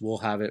 folks. We'll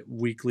have it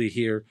weekly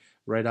here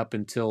right up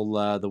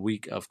until the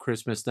week of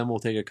Christmas. Then we'll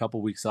take a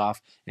couple weeks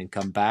off and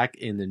come back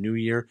in the new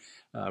year,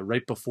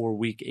 right before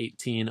Week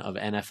 18 of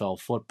NFL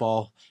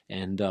football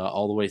and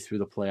all the way through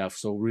the playoffs.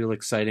 So real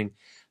exciting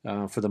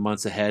for the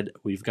months ahead.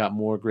 We've got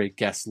more great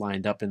guests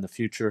lined up in the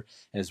future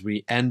as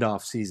we end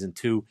off Season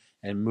 2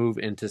 and move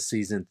into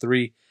Season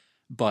 3.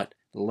 But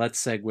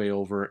let's segue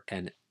over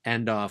and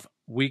end off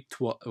Week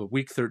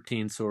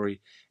 13,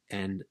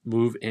 and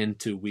move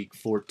into Week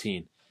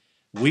 14.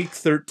 Week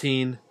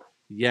 13,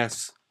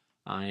 yes,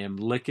 I am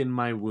licking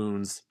my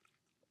wounds.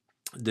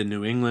 The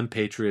New England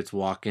Patriots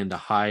walk into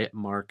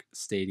Highmark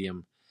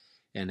Stadium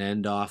and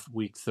end off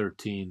Week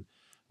 13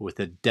 with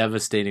a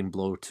devastating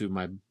blow to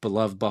my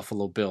beloved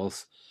Buffalo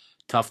Bills.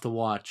 Tough to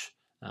watch.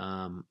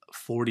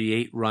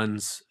 48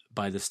 runs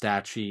by the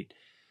stat sheet.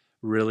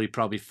 Really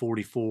probably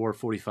 44,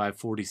 45,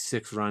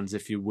 46 runs,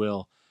 if you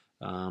will,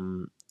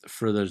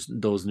 for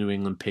those New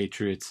England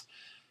Patriots.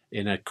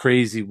 In a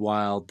crazy,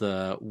 wild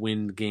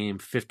wind game,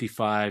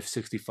 55,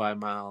 65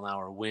 mile an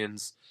hour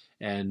winds.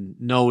 And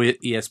no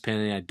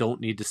ESPN, I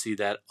don't need to see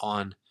that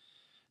on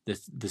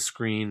the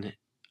screen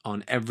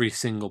on every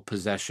single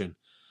possession.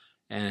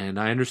 And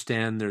I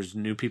understand there's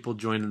new people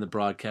joining the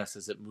broadcast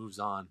as it moves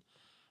on,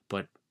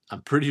 but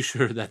I'm pretty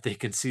sure that they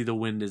can see the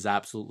wind is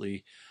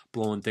absolutely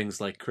blowing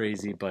things like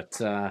crazy. But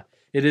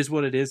it is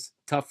what it is.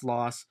 Tough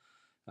loss.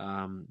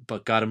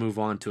 But got to move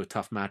on to a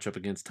tough matchup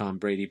against Tom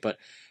Brady. But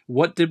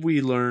what did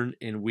we learn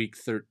in Week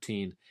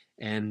 13?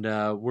 And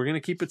we're going to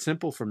keep it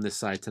simple from this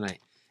side tonight.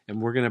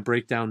 And we're going to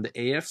break down the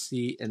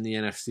AFC and the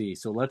NFC.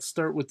 So let's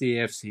start with the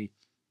AFC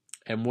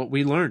and what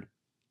we learned.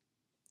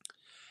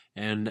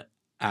 And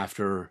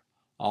after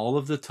all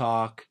of the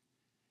talk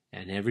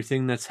and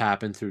everything that's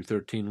happened through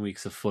 13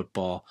 weeks of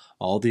football,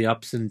 all the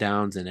ups and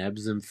downs and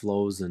ebbs and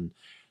flows and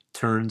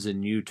turns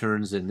and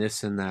U-turns and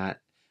this and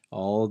that,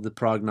 all the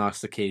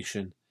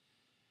prognostication,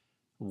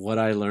 what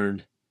I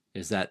learned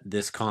is that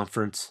this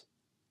conference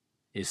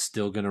is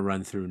still going to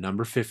run through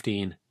number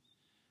 15,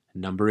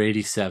 number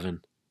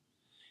 87,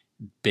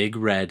 Big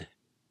Red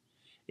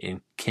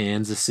in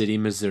Kansas City,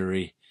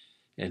 Missouri,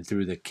 and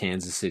through the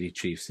Kansas City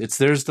Chiefs. It's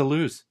theirs to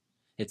lose.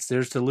 It's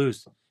theirs to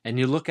lose. And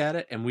you look at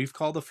it, and we've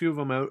called a few of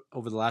them out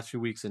over the last few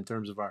weeks in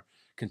terms of our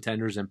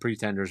contenders and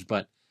pretenders,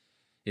 but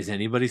is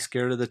anybody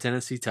scared of the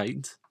Tennessee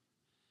Titans?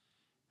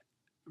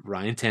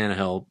 Ryan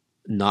Tannehill,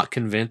 not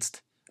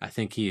convinced. I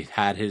think he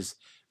had his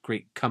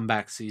great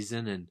comeback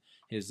season and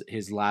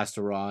his last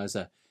hurrah as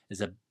a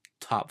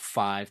top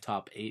 5,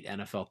 top 8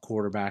 NFL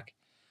quarterback.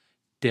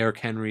 Derrick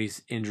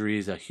Henry's injury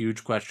is a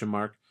huge question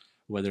mark,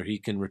 whether he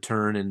can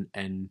return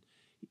and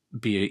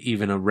be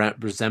even a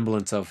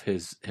resemblance of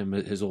his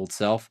old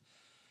self.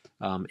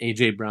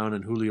 A.J. Brown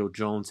and Julio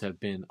Jones have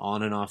been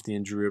on and off the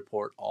injury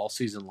report all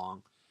season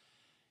long.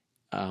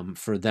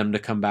 For them to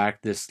come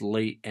back this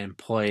late and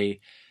play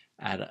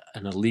at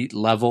an elite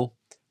level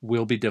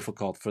will be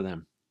difficult for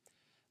them.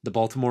 The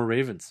Baltimore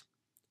Ravens,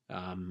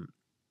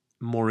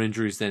 more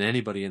injuries than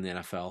anybody in the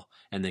NFL,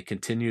 and they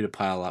continue to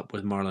pile up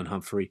with Marlon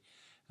Humphrey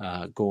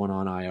going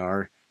on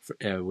IR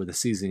with a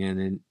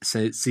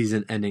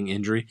season-ending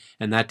injury,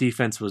 and that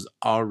defense was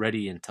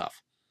already in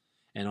tough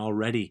and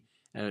already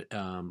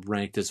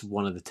ranked as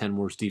one of the 10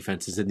 worst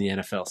defenses in the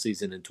NFL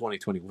season in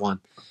 2021,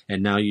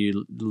 and now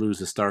you lose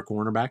a star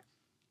cornerback.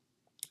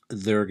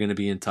 They're going to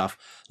be in tough.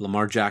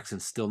 Lamar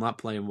Jackson's still not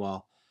playing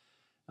well.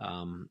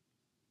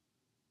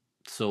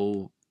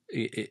 So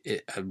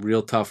a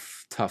real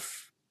tough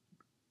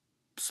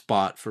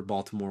spot for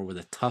Baltimore with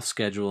a tough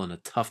schedule and a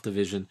tough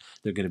division.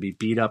 They're going to be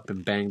beat up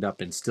and banged up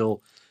and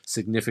still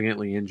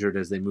significantly injured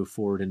as they move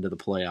forward into the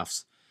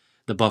playoffs.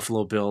 The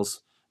Buffalo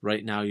Bills,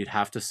 right now, you'd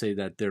have to say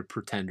that they're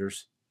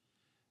pretenders.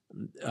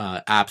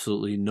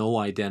 Absolutely no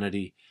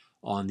identity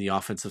on the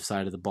offensive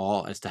side of the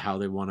ball as to how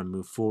they want to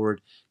move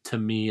forward. To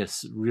me, a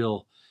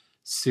real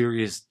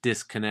serious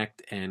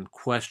disconnect and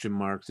question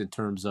marks in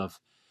terms of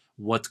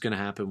what's going to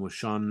happen with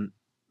Sean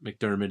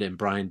McDermott and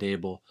Brian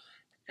Daboll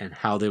and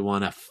how they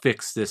want to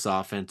fix this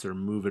offense or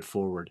move it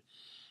forward.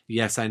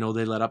 Yes, I know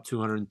they let up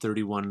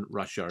 231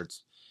 rush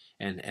yards,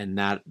 and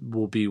that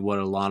will be what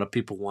a lot of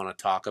people want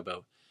to talk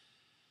about.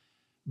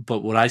 But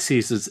what I see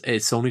is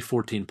it's only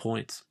 14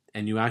 points,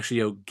 and you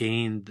actually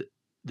outgained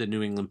the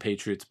New England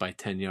Patriots by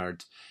 10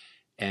 yards.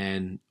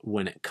 And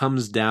when it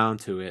comes down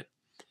to it,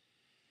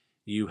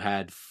 you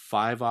had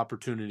 5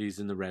 opportunities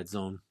in the red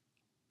zone,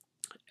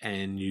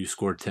 and you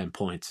scored 10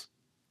 points.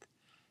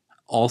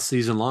 All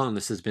season long,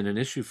 this has been an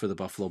issue for the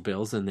Buffalo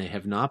Bills, and they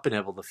have not been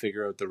able to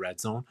figure out the red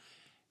zone.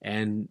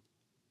 And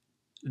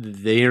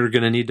they are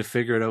going to need to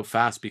figure it out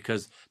fast,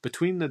 because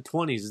between the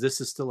 20s,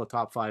 this is still a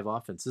top 5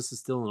 offense. This is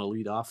still an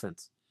elite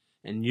offense,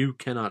 and you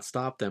cannot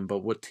stop them. But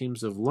what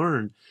teams have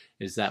learned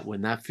is that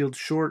when that field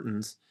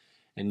shortens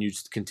and you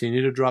just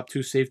continue to drop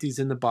 2 safeties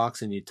in the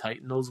box and you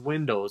tighten those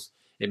windows,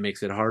 it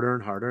makes it harder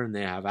and harder, and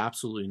they have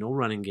absolutely no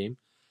running game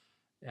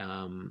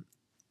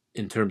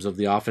in terms of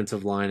the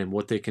offensive line and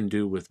what they can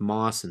do with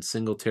Moss and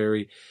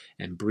Singletary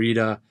and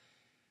Breida.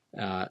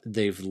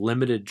 They've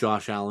limited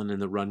Josh Allen in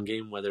the run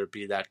game, whether it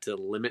be that to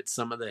limit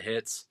some of the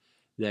hits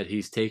that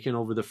he's taken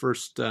over the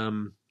first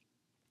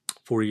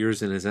 4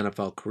 years in his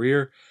NFL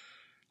career.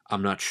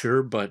 I'm not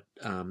sure, but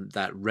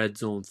that red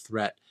zone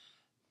threat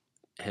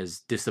has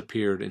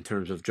disappeared in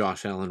terms of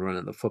Josh Allen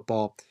running the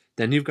football.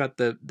 Then you've got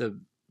the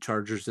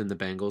Chargers and the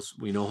Bengals.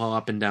 We know how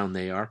up and down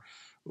they are.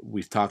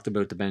 We've talked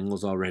about the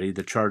Bengals already.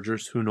 The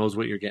Chargers, who knows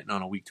what you're getting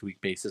on a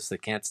week-to-week basis. They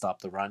can't stop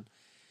the run.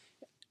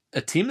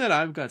 A team that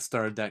I've got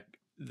started that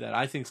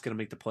I think is going to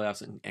make the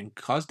playoffs and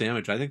cause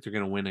damage, I think they're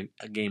going to win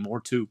a game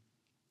or 2,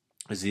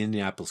 is the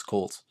Indianapolis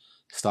Colts.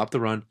 Stop the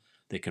run.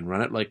 They can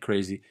run it like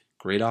crazy.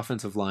 Great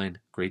offensive line,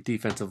 great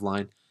defensive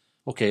line.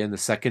 Okay, in the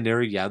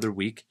secondary, yeah, they're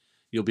weak.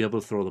 You'll be able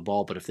to throw the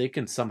ball. But if they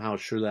can somehow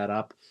shore that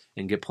up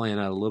and get playing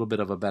at a little bit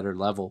of a better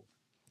level,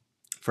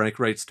 Frank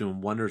Wright's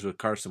doing wonders with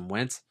Carson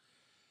Wentz.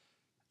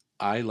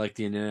 I like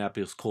the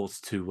Indianapolis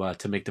Colts to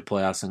make the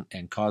playoffs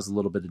and cause a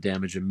little bit of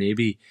damage. And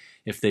maybe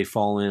if they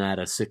fall in at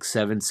a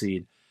 6-7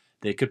 seed,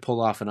 they could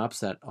pull off an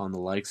upset on the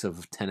likes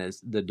of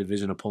the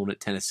division opponent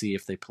Tennessee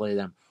if they play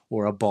them,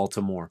 or a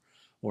Baltimore,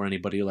 or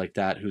anybody like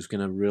that who's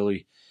going to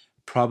really,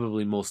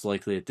 probably most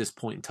likely at this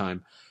point in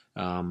time,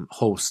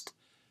 host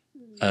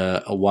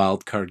a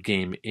wild card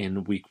game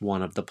in week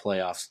 1 of the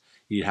playoffs.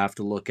 You have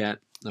to look at,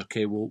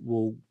 okay,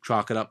 we'll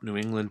chalk it up. New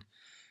England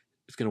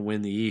is going to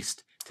win the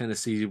East.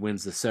 Tennessee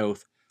wins the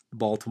South.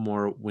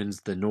 Baltimore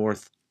wins the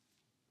North.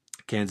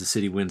 Kansas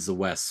City wins the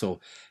West. So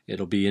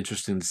it'll be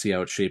interesting to see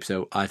how it shapes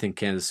out. I think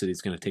Kansas City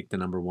is going to take the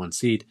number 1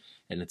 seed,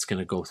 and it's going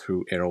to go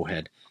through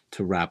Arrowhead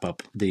to wrap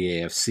up the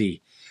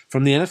AFC.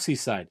 From the NFC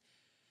side,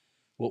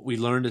 what we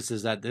learned is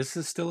that this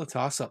is still a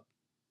toss-up.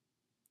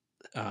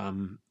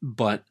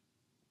 But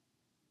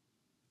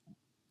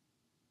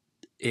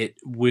it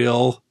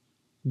will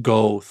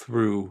go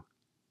through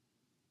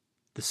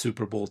the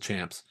Super Bowl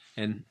champs.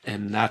 And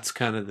that's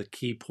kind of the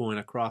key point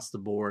across the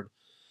board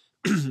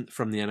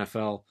from the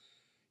NFL,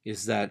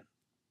 is that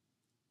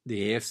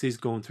the AFC is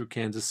going through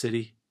Kansas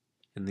City,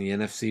 and the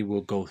NFC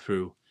will go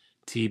through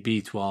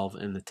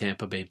TB12 and the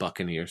Tampa Bay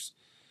Buccaneers.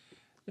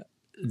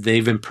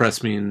 They've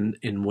impressed me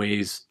in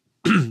ways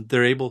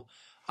they're able.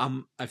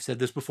 I've said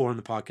this before on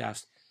the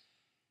podcast.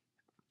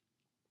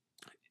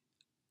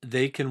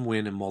 they can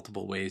win in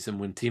multiple ways. And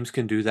when teams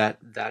can do that,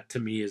 that to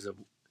me is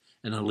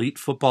an elite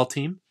football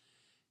team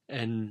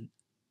and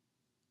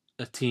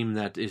a team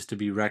that is to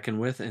be reckoned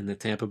with. And the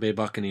Tampa Bay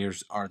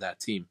Buccaneers are that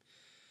team.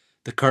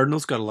 The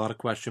Cardinals got a lot of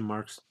question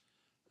marks.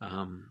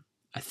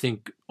 I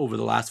think over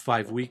the last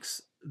 5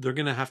 weeks, they're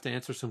going to have to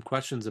answer some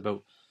questions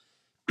about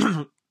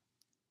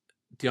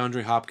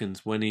DeAndre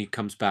Hopkins. When he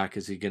comes back,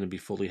 is he going to be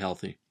fully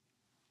healthy?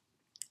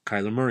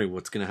 Kyler Murray,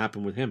 what's going to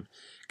happen with him?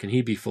 Can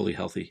he be fully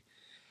healthy?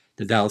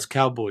 The Dallas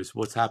Cowboys,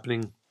 what's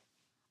happening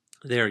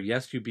there?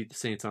 Yes, you beat the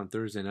Saints on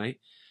Thursday night,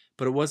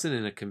 but it wasn't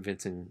in a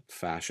convincing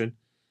fashion.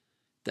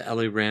 The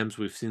LA Rams,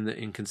 we've seen the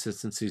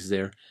inconsistencies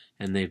there,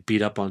 and they've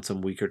beat up on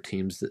some weaker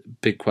teams.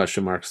 Big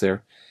question marks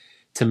there.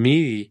 To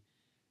me,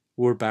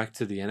 we're back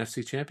to the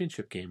NFC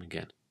Championship game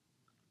again.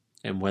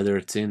 And whether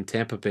it's in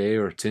Tampa Bay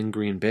or it's in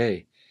Green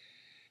Bay,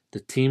 the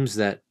teams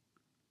that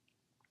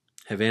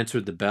have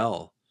answered the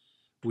bell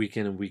week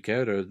in and week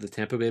out are the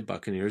Tampa Bay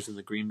Buccaneers and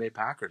the Green Bay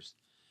Packers.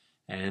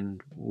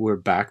 And we're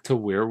back to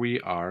where we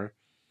are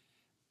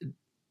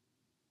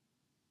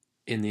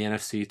in the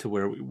NFC to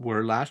where we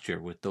were last year,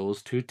 with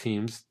those two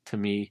teams, to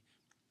me,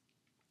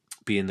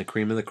 being the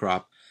cream of the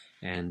crop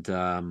and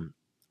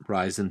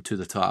rising to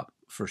the top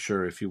for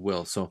sure, if you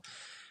will. So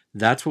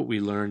that's what we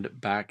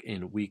learned back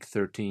in week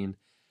 13.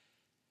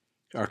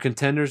 Our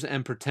contenders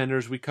and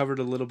pretenders, we covered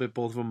a little bit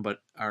both of them, but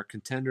our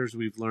contenders,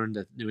 we've learned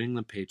that New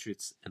England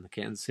Patriots and the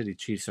Kansas City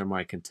Chiefs are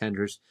my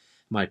contenders.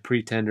 My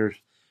pretenders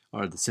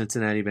are the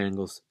Cincinnati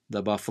Bengals,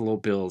 the Buffalo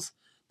Bills,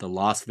 the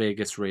Las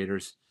Vegas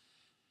Raiders.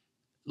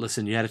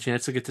 Listen, you had a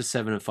chance to get to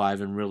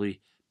 7-5 and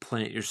really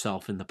plant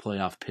yourself in the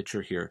playoff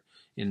picture here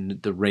in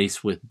the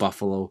race with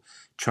Buffalo,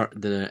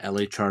 the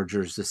LA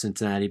Chargers, the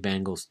Cincinnati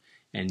Bengals,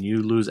 and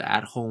you lose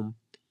at home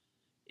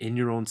in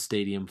your own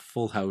stadium,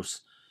 full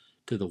house,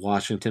 to the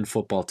Washington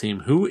football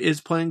team, who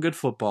is playing good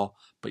football,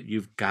 but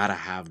you've got to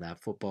have that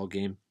football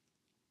game.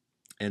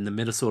 And the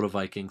Minnesota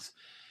Vikings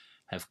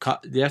have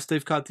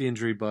they've caught the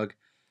injury bug,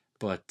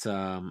 but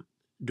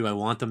do I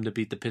want them to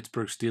beat the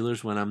Pittsburgh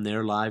Steelers when I'm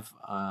there live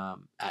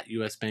at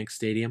US Bank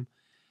Stadium,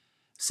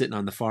 sitting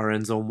on the far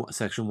end zone,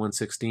 section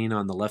 116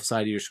 on the left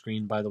side of your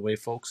screen, by the way,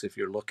 folks, if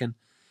you're looking,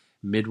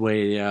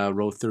 midway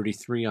row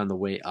 33 on the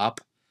way up.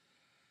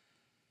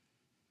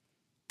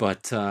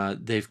 But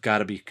they've got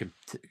to be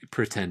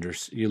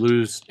pretenders. You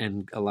lose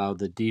and allow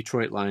the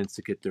Detroit Lions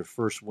to get their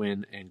first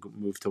win and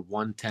move to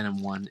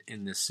 1-10-1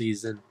 in this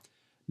season.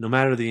 No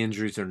matter the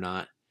injuries or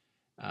not,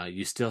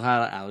 you still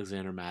had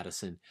Alexander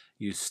Mattison.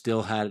 You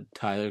still had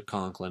Tyler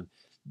Conklin.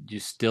 You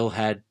still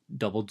had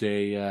Double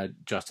J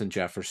Justin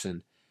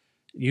Jefferson.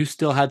 You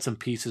still had some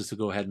pieces to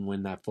go ahead and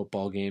win that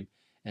football game.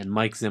 And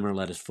Mike Zimmer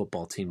let his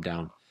football team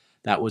down.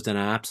 That was an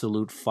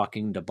absolute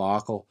fucking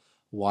debacle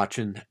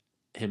watching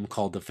him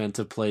call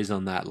defensive plays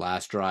on that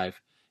last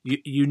drive.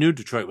 You knew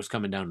Detroit was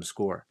coming down to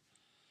score.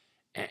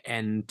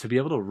 And to be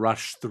able to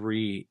rush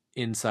 3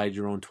 inside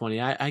your own 20,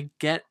 I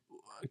get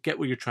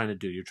what you're trying to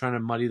do. You're trying to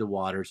muddy the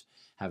waters,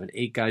 having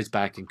 8 guys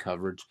back in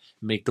coverage,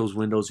 make those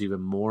windows even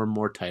more and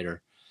more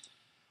tighter.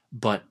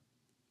 But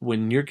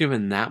when you're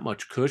given that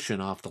much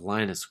cushion off the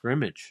line of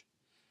scrimmage,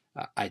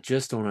 I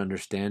just don't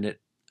understand it.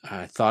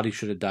 I thought he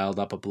should have dialed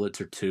up a blitz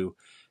or 2.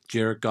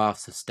 Jared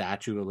Goff's a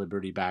Statue of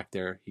Liberty back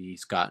there.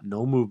 He's got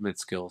no movement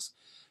skills.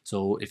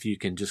 So if you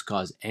can just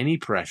cause any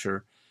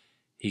pressure,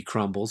 he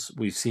crumbles.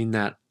 We've seen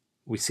that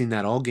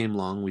all game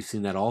long. We've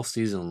seen that all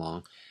season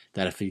long.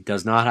 That if he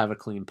does not have a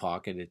clean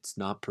pocket, it's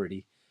not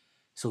pretty.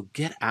 So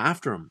get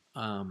after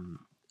him.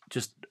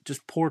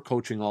 Just poor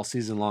coaching all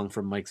season long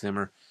from Mike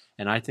Zimmer.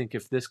 And I think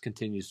if this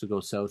continues to go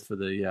south for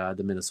the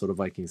Minnesota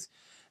Vikings,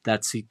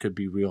 that seat could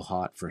be real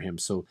hot for him.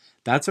 So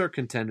that's our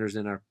contenders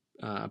and our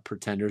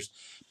pretenders.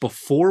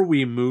 Before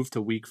we move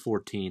to week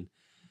 14,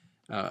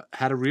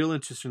 had a real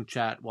interesting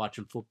chat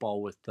watching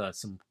football with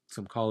some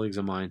colleagues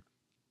of mine,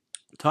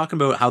 talking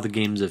about how the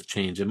games have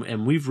changed.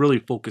 And we've really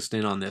focused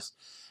in on this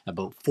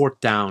about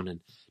 4th down and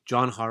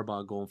John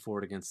Harbaugh going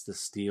forward against the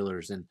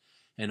Steelers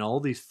and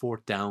all these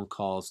 4th down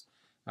calls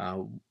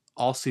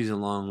all season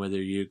long, whether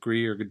you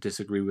agree or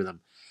disagree with them.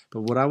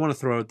 But what I want to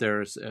throw out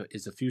there is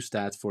a few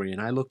stats for you.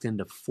 And I looked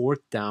into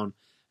 4th down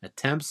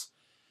attempts,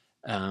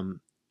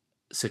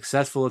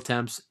 successful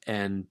attempts,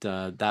 and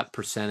that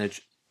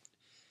percentage,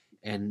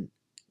 and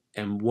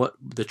what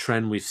the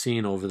trend we've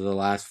seen over the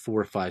last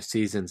 4 or 5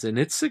 seasons, and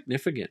it's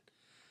significant.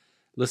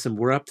 Listen,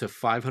 we're up to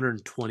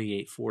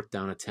 528 4th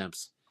down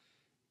attempts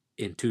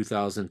in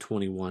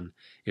 2021.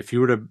 If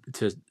you were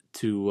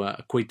to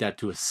equate that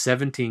to a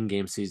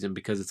 17-game season,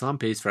 because it's on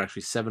pace for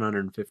actually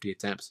 750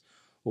 attempts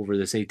over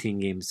this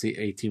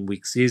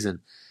 18-week season,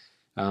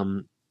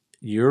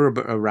 you're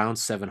around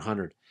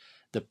 700.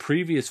 The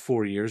previous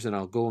 4 years, and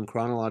I'll go in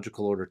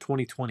chronological order: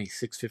 2020,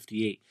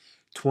 658,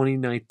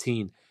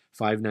 2019,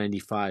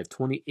 595,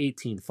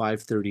 2018,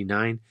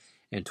 539,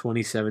 and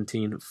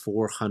 2017,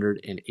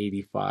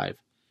 485.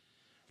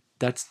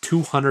 That's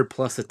 200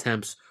 plus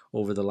attempts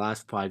over the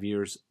last 5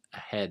 years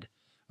ahead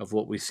of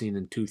what we've seen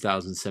in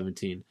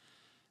 2017.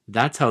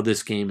 That's how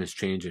this game is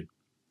changing.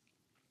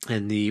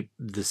 And the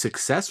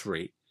success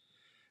rate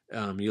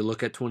You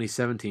look at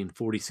 2017,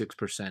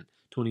 46%.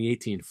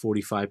 2018,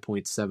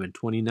 45.7.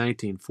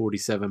 2019,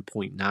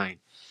 47.9.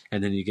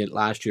 And then you get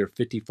last year,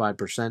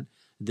 55%.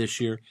 This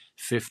year,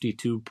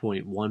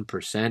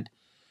 52.1%.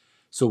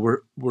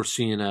 So we're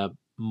seeing a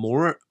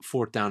more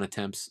fourth down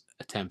attempts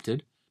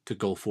attempted to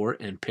go for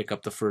it and pick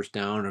up the first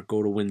down or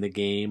go to win the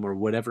game or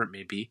whatever it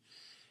may be.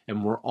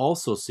 And we're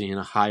also seeing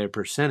a higher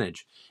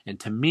percentage. And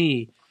to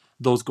me,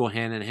 those go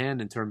hand in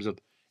hand in terms of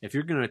if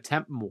you're going to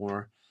attempt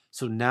more,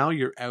 so now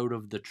you're out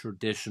of the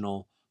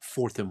traditional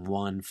 4th and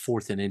 1,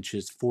 4th and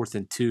inches, 4th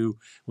and 2,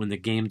 when the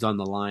game's on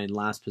the line,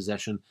 last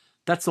possession.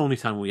 That's the only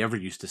time we ever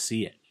used to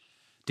see it,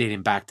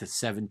 dating back to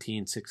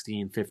 17,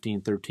 16,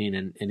 15, 13,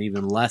 and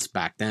even less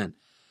back then.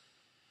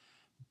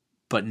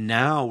 But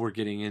now we're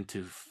getting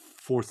into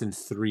 4th and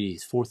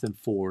 3s, 4th and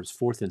 4s,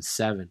 4th and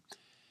 7.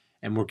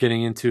 And we're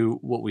getting into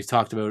what we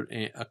talked about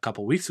a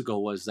couple weeks ago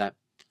was that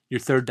your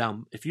third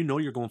down, if you know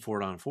you're going for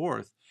it on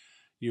 4th,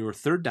 your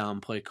third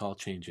down play call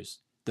changes.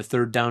 The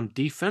third down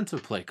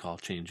defensive play call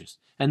changes.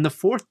 And the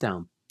 4th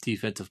down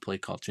defensive play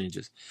call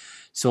changes.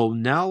 So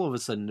now all of a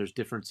sudden there's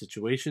different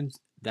situations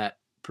that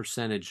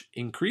percentage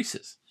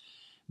increases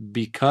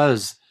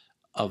because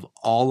of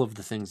all of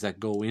the things that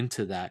go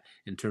into that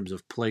in terms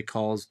of play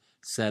calls,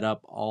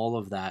 setup, all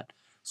of that.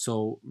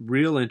 So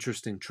real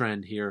interesting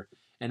trend here,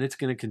 and it's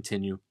going to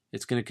continue.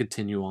 It's going to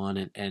continue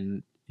on,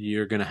 and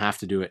you're going to have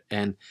to do it.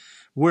 And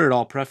where it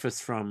all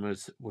prefaced from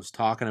was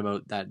talking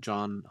about that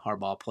John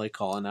Harbaugh play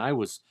call, and I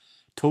was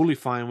totally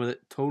fine with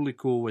it, totally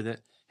cool with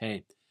it.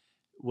 Hey,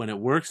 when it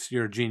works,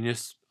 you're a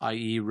genius,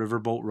 i.e.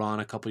 Riverboat Ron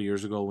a couple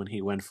years ago when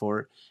he went for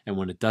it. And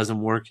when it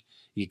doesn't work,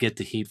 you get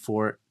the heat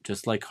for it,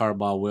 just like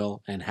Harbaugh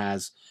will and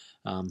has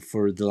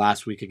for the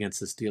last week against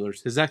the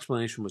Steelers. His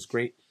explanation was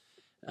great.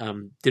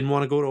 Didn't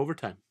want to go to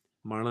overtime.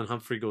 Marlon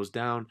Humphrey goes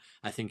down.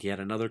 I think he had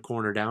another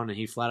corner down, and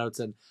he flat out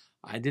said,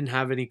 I didn't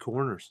have any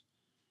corners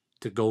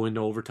to go into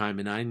overtime,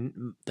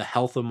 and the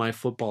health of my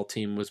football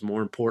team was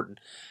more important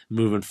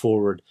moving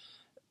forward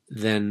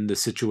than the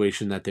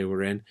situation that they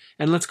were in.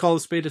 And let's call a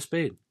spade a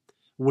spade.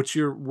 What's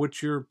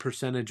your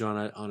percentage on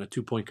a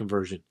 2-point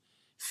conversion?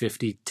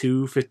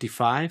 52,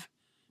 55,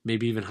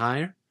 maybe even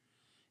higher,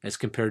 as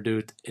compared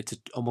to it's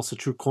almost a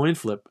true coin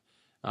flip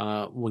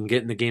when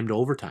getting the game to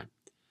overtime.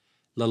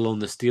 Let alone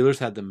the Steelers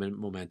had the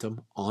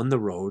momentum on the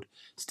road.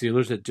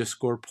 Steelers had just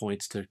scored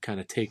points to kind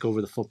of take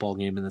over the football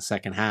game in the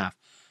second half.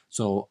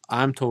 So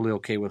I'm totally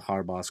okay with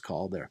Harbaugh's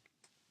call there.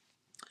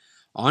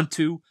 On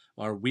to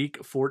our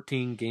Week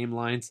 14 game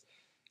lines.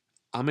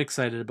 I'm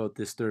excited about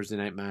this Thursday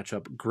night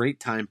matchup. Great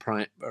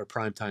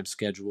prime time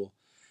schedule.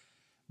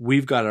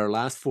 We've got our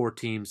last 4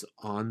 teams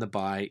on the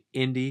bye: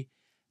 Indy,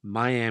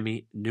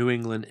 Miami, New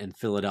England, and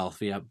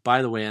Philadelphia.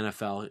 By the way,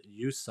 NFL,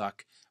 you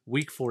suck.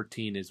 Week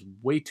 14 is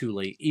way too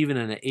late, even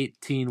in an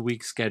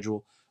 18-week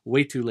schedule,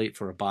 way too late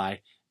for a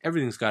bye.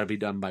 Everything's got to be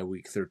done by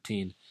Week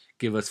 13.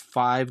 Give us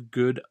 5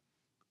 good,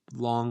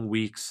 long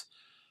weeks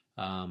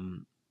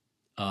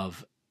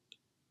of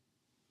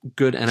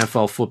good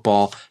NFL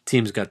football.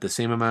 Teams got the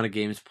same amount of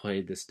games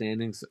played. The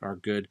standings are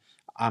good.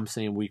 I'm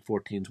saying Week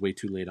 14 is way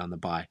too late on the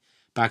bye.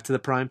 Back to the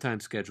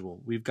primetime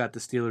schedule. We've got the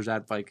Steelers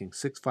at Vikings.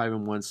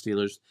 6-5-1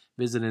 Steelers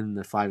visiting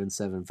the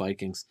 5-7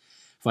 Vikings.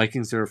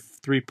 Vikings are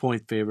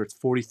 3-point favorites,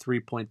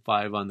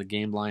 43.5 on the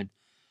game line.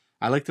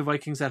 I like the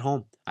Vikings at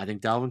home. I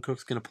think Dalvin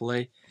Cook's going to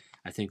play.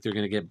 I think they're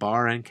going to get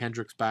Barr and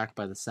Kendricks back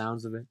by the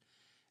sounds of it.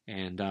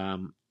 And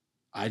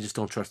I just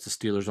don't trust the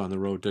Steelers on the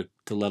road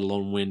to let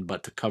alone win,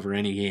 but to cover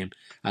any game.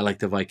 I like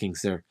the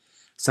Vikings there.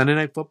 Sunday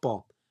Night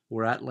Football.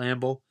 We're at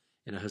Lambeau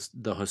in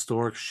the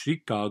historic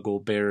Chicago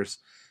Bears.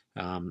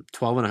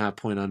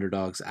 12.5-point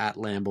underdogs at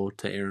Lambeau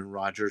to Aaron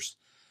Rodgers.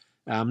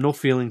 No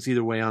feelings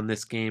either way on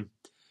this game,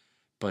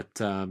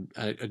 but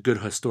a good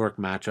historic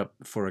matchup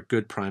for a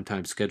good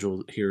primetime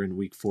schedule here in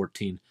Week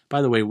 14.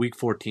 By the way, Week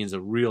 14 is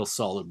a real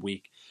solid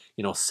week.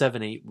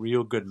 7-8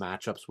 real good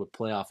matchups with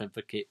playoff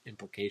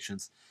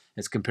implications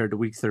as compared to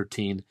Week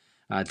 13.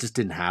 Just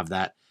didn't have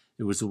that.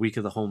 It was a week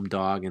of the home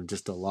dog and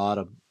just a lot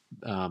of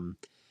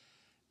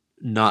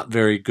not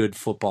very good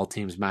football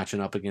teams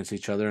matching up against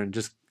each other and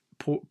just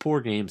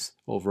poor games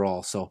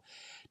overall. So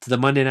to the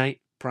Monday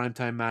night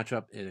primetime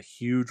matchup, a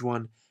huge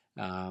one.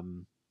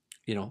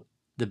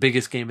 The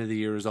biggest game of the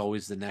year is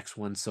always the next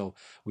one. So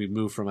we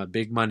move from a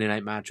big Monday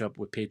night matchup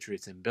with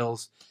Patriots and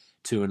Bills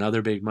to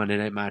another big Monday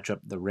night matchup,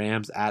 the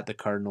Rams at the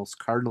Cardinals.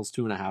 Cardinals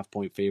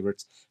 2.5-point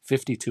favorites,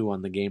 52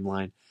 on the game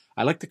line.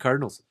 I like the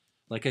Cardinals.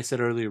 Like I said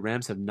earlier,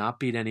 Rams have not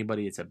beat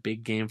anybody. It's a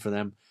big game for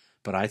them,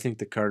 but I think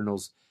the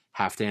Cardinals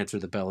have to answer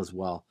the bell as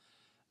well.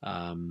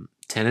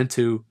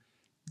 10-2.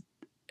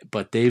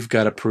 But they've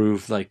got to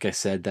prove, like I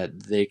said,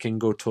 that they can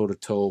go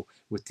toe-to-toe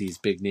with these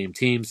big-name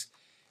teams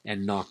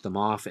and knock them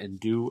off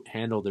and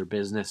handle their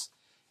business.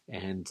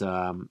 And,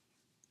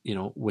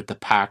 with the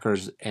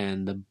Packers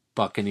and the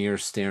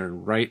Buccaneers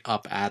staring right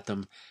up at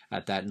them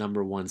at that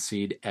number 1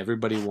 seed.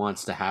 Everybody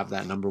wants to have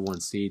that number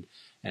 1 seed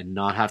and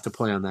not have to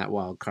play on that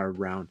wild card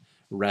round.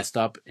 Rest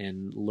up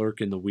and lurk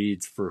in the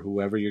weeds for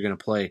whoever you're going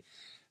to play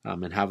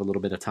and have a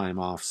little bit of time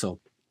off. So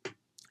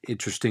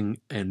interesting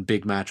and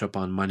big matchup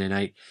on Monday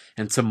night,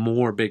 and some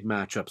more big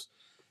matchups.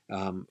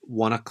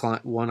 1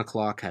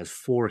 o'clock has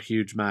 4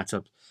 huge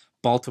matchups.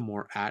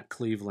 Baltimore at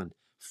Cleveland,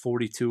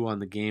 42 on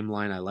the game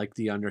line. I like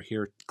the under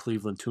here.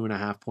 Cleveland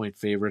 2.5-point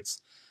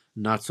favorites.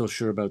 Not so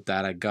sure about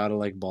that. I gotta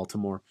like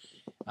Baltimore.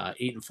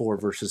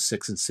 8-4 versus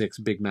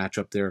 6-6. Big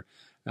matchup there.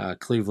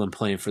 Cleveland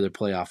playing for their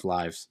playoff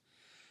lives.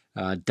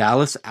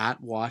 Dallas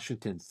at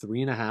Washington,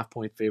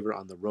 3.5-point favorite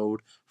on the road,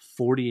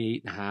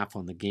 48.5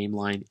 on the game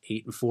line,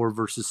 8-4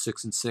 versus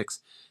 6-6.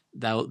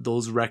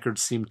 Those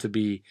records seem to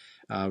be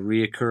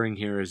reoccurring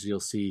here, as you'll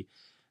see,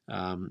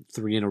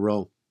 3 in a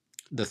row.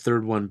 The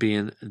third one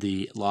being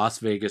the Las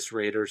Vegas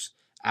Raiders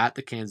at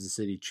the Kansas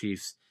City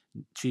Chiefs.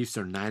 Chiefs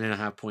are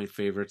 9.5-point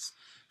favorites,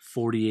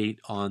 48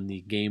 on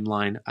the game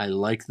line. I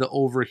like the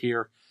over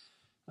here.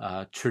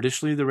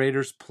 Traditionally, the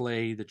Raiders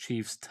play the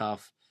Chiefs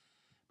tough,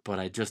 but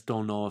I just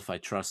don't know if I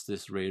trust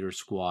this Raiders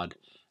squad.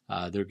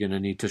 They're going to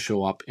need to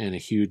show up in a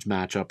huge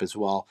matchup as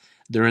well.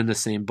 They're in the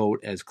same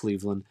boat as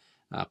Cleveland,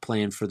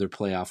 playing for their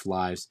playoff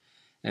lives,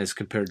 as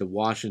compared to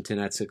Washington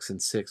at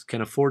 6-6.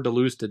 Can afford to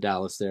lose to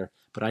Dallas there,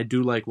 but I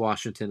do like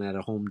Washington at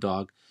a home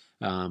dog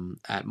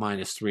at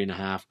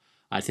 -3.5.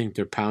 I think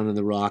they're pounding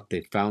the rock.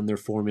 They found their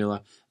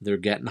formula. They're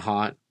getting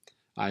hot.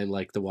 I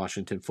like the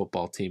Washington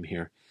football team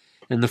here.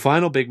 And the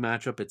final big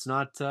matchup, it's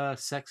not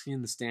sexy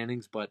in the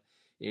standings, but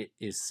it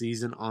is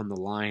season on the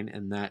line,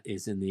 and that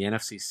is in the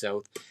NFC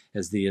South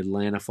as the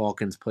Atlanta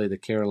Falcons play the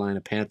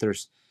Carolina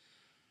Panthers.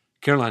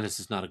 Carolina's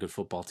just not a good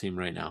football team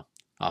right now.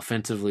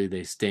 Offensively,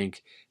 they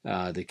stink.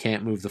 They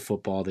can't move the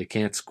football. They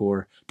can't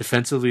score.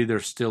 Defensively, they're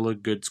still a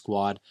good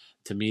squad.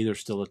 To me, they're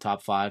still a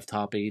top 5,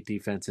 top 8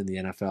 defense in the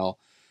NFL.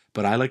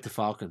 But I like the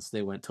Falcons.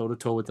 They went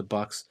toe-to-toe with the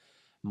Bucs,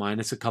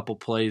 minus a couple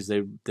plays.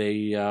 They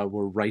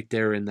were right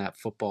there in that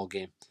football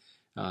game,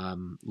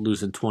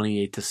 losing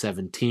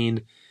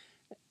 28-17,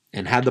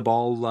 and had the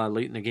ball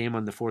late in the game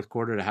on the fourth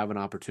quarter to have an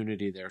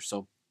opportunity there.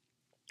 So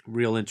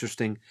real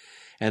interesting.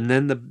 And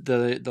then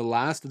the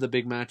last of the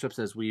big matchups,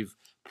 as we've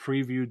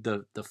previewed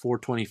the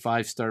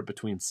 4:25 start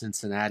between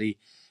Cincinnati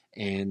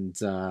and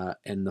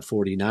the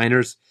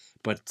 49ers,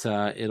 but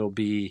it'll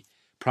be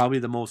probably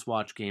the most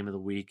watched game of the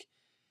week.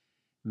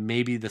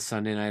 Maybe the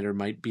Sunday Nighter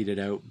might beat it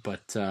out,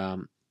 but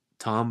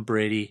Tom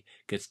Brady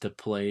gets to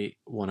play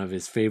one of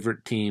his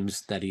favorite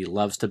teams that he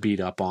loves to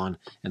beat up on,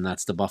 and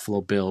that's the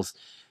Buffalo Bills.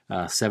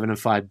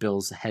 7-5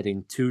 Bills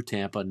heading to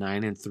Tampa,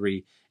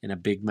 9-3 in a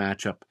big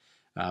matchup.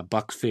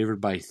 Bucks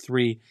favored by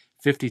 3,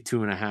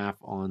 52.5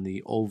 on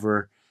the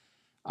over.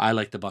 I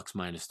like the Bucks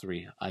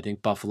 -3. I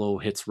think Buffalo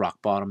hits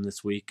rock bottom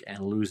this week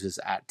and loses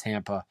at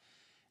Tampa,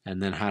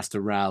 and then has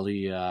to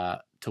rally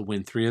to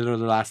win 3 of their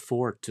last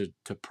 4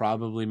 to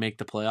probably make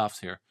the playoffs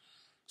here.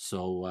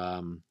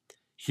 So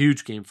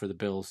huge game for the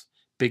Bills,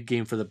 big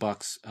game for the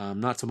Bucks.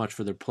 Not so much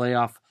for their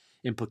playoff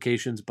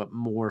implications, but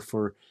more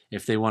for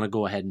if they want to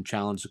go ahead and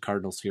challenge the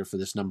Cardinals here for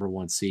this number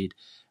 1 seed.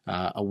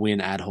 A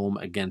win at home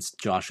against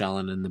Josh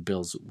Allen and the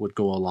Bills would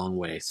go a long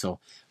way. So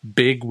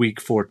big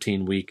week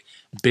 14 week,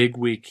 big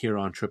week here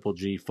on Triple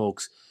G,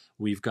 folks.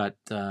 We've got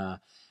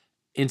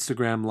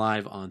Instagram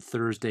Live on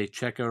Thursday.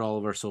 Check out all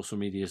of our social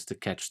medias to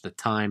catch the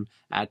time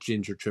at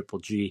Ginger Triple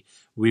G.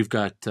 We've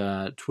got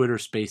Twitter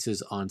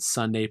Spaces on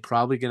Sunday,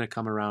 probably going to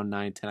come around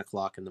 9, 10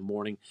 o'clock in the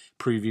morning,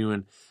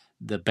 previewing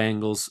the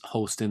Bengals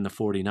hosting the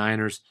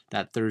 49ers.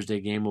 That Thursday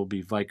game will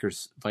be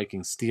Vikings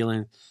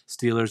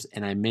Steelers,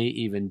 and I may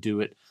even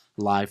do it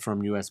live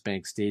from US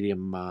Bank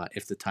Stadium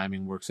if the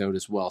timing works out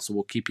as well. So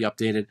we'll keep you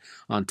updated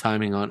on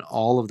timing on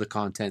all of the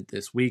content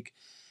this week.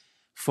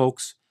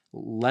 Folks,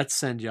 let's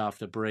send you off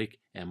to break,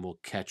 and we'll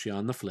catch you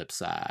on the flip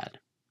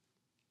side.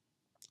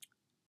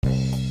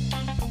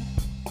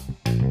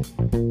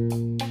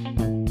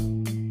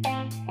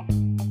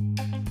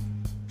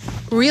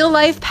 Real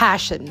life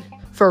passion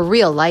for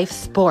real life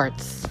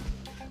sports.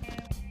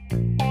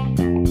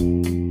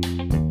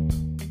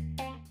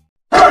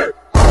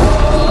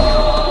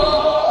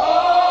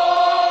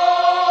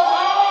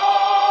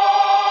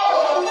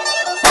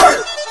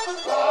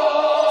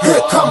 Here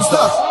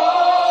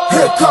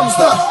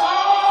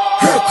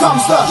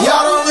comes the,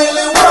 y'all don't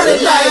really want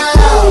it like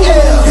that.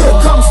 Yeah.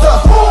 Here comes the.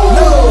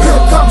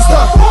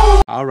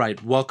 All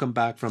right, welcome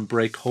back from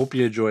break. Hope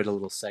you enjoyed a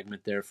little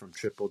segment there from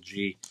Triple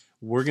G.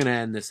 We're going to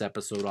end this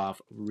episode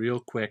off real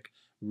quick,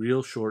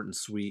 real short and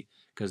sweet,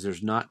 because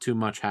there's not too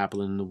much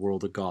happening in the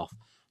world of golf.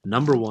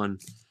 Number 1,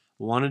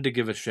 wanted to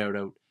give a shout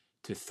out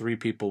to 3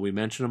 people. We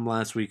mentioned them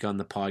last week on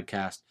the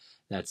podcast.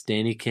 That's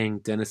Danny King,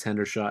 Dennis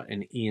Hendershot,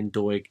 and Ian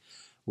Doig.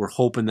 We're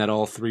hoping that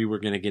all 3 were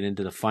going to get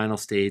into the final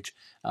stage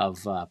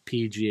of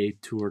PGA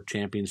Tour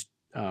Champions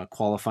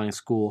qualifying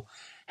school.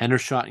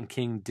 Hendershot and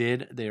King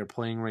did. They are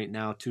playing right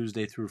now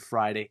Tuesday through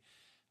Friday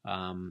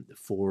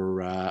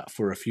for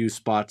a few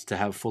spots to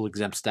have full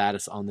exempt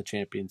status on the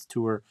Champions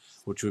Tour,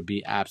 which would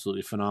be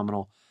absolutely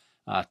phenomenal.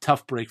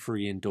 Tough break for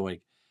Ian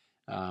Doig.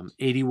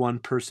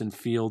 81-person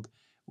field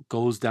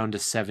goes down to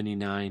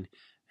 79.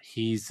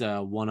 He's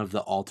one of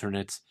the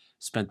alternates.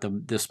 Spent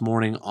this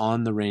morning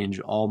on the range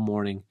all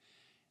morning.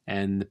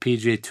 And the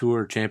PGA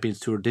Tour, Champions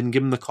Tour, didn't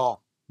give him the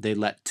call. They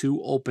let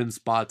 2 open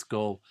spots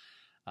go.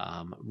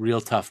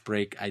 Real tough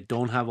break. I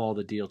don't have all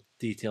the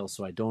details,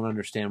 so I don't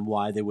understand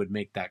why they would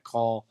make that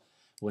call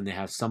when they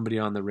have somebody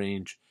on the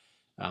range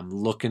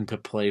looking to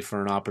play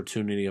for an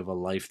opportunity of a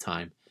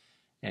lifetime,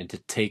 and to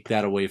take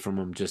that away from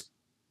them just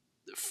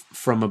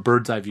from a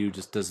bird's eye view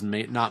just does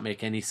not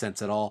make any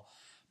sense at all.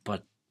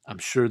 But I'm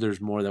sure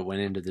there's more that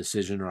went into the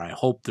decision, or I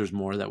hope there's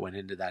more that went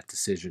into that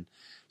decision.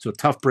 So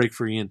tough break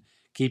for Ian.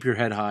 Keep your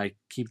head high.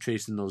 Keep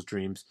chasing those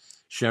dreams.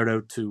 Shout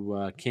out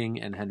to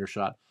King and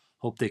Hendershot.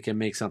 Hope they can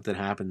make something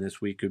happen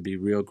this week. It would be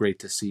real great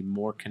to see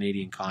more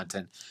Canadian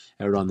content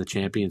out on the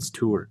Champions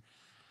Tour.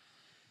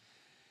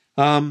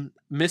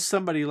 Missed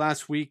somebody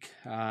last week.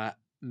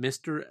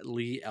 Mr.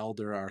 Lee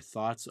Elder, our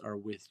thoughts are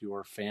with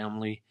your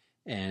family,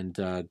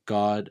 and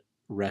God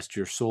rest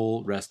your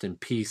soul. Rest in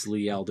peace,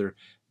 Lee Elder.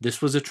 This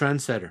was a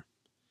trendsetter.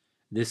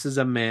 This is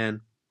a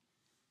man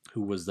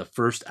who was the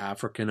first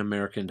African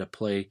American to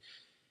play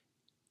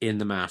in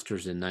the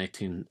Masters in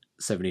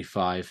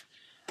 1975,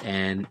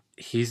 and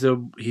he's a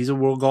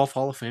World Golf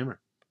Hall of Famer.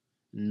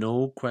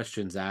 No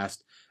questions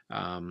asked.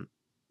 The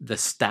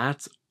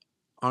stats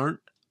aren't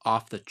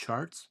off the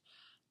charts,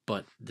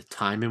 but the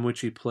time in which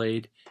he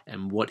played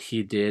and what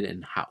he did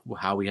and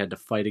how he had to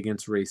fight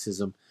against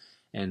racism,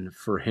 and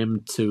for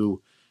him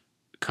to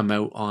come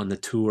out on the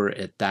tour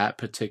at that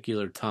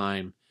particular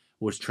time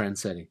was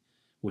trendsetting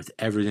with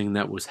everything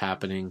that was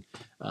happening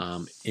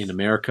in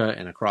America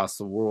and across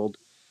the world.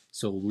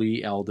 So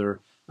Lee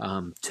Elder,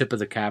 tip of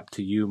the cap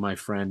to you, my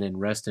friend,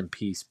 and rest in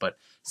peace. But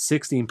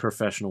 16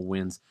 professional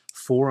wins,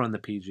 4 on the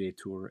PGA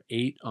Tour,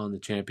 8 on the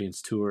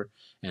Champions Tour,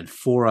 and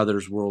 4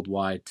 others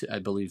worldwide. I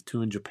believe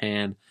 2 in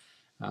Japan,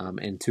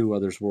 and 2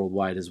 others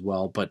worldwide as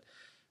well. But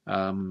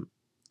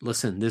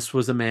listen, this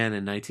was a man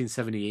in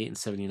 1978 and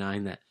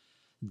 79 that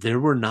there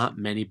were not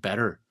many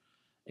better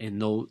in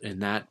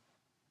that.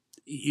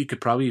 You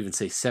could probably even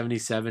say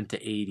 77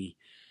 to 80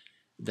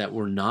 that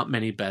were not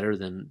many better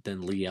than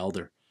Lee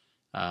Elder.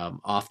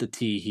 Off the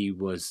tee, he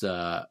was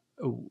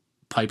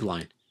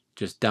pipeline,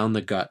 just down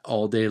the gut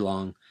all day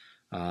long,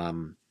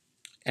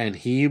 and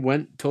he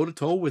went toe to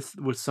toe with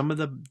some of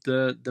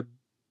the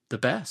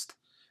best.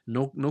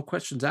 No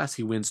questions asked.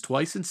 He wins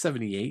twice in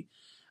 78,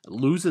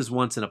 loses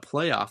once in a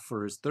playoff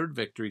for his 3rd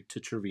victory to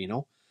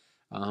Trevino,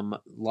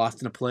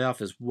 lost in a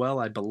playoff as well,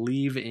 I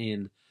believe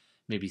in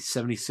maybe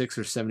 76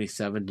 or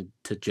 77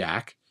 to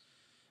Jack.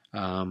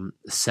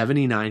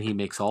 79, he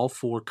makes all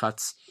 4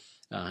 cuts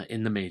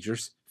in the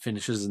majors.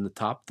 Finishes in the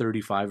top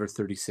 35 or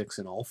 36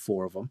 in all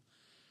 4 of them.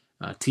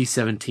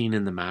 T17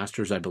 in the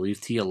Masters, I believe.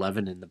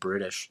 T11 in the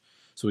British.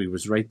 So he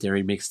was right there.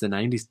 He makes the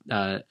 90.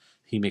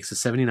 He makes the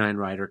 79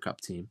 Ryder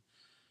Cup team.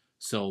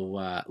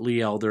 So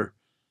Lee Elder,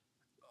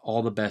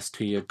 all the best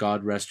to you.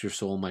 God rest your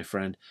soul, my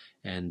friend.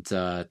 And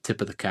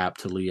tip of the cap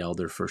to Lee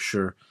Elder for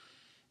sure.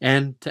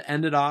 And to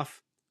end it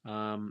off,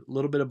 a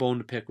little bit of bone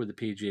to pick with the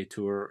PGA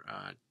Tour.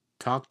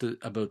 Talked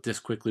about this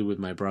quickly with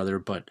my brother,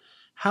 but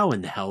how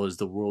in the hell is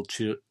the World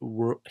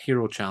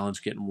Hero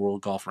Challenge getting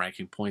World Golf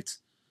Ranking points?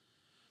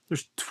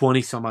 There's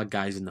 20 some odd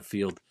guys in the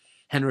field.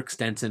 Henrik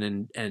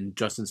Stenson and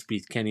Justin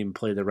Spieth can't even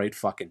play the right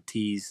fucking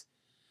tees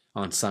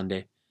on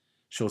Sunday.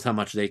 Shows how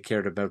much they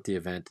cared about the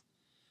event.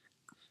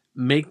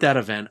 Make that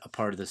event a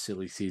part of the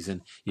silly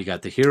season. You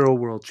got the Hero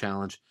World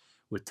Challenge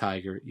with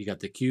Tiger. You got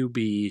the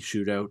QBE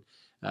shootout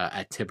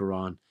at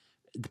Tiburon,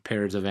 the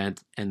pairs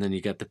event, and then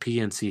you got the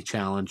PNC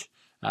Challenge,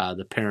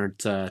 the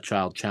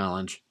Parent-Child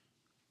Challenge.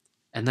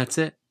 And that's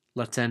it.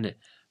 Let's end it.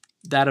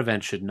 That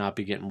event should not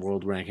be getting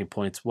world ranking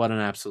points. What an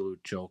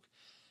absolute joke.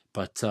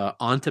 But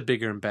on to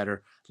bigger and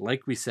better.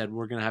 Like we said,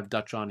 we're going to have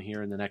Dutch on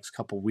here in the next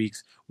couple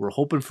weeks. We're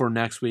hoping for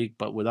next week,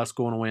 but with us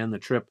going away on the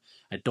trip,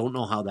 I don't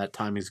know how that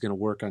timing is going to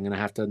work. I'm going to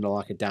have to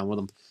lock it down with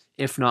him.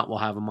 If not, we'll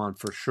have him on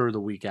for sure the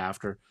week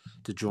after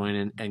to join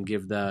in and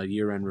give the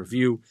year-end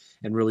review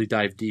and really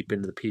dive deep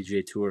into the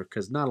PGA Tour,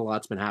 because not a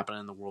lot's been happening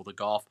in the world of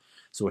golf.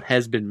 So it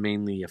has been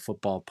mainly a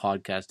football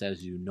podcast,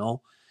 as you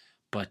know.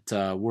 But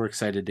we're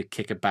excited to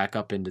kick it back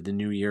up into the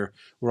new year.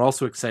 We're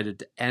also excited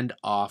to end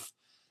off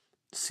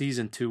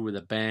Season 2 with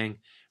a bang.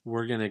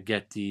 We're going to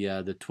get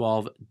the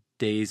 12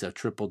 days of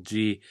Triple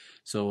G.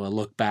 So a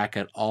look back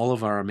at all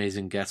of our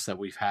amazing guests that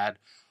we've had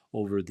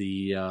over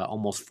the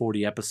almost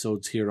 40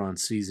 episodes here on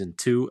Season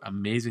 2.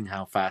 Amazing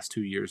how fast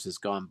 2 years has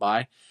gone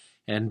by.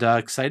 And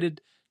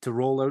excited to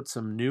roll out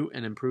some new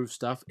and improved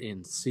stuff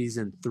in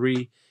Season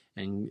 3.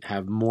 And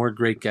have more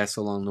great guests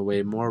along the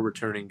way, more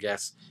returning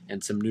guests,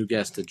 and some new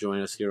guests to join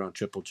us here on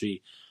Triple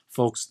G.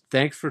 Folks,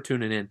 thanks for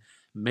tuning in.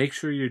 Make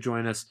sure you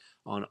join us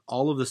on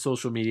all of the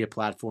social media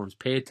platforms.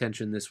 Pay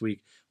attention this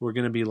week. We're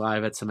going to be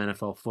live at some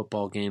NFL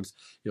football games.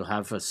 You'll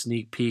have a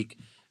sneak peek,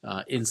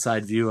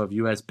 inside view of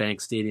US Bank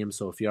Stadium.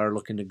 So if you are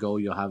looking to go,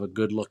 you'll have a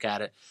good look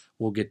at it.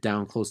 We'll get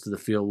down close to the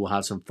field. We'll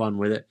have some fun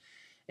with it.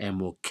 And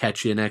we'll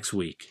catch you next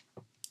week.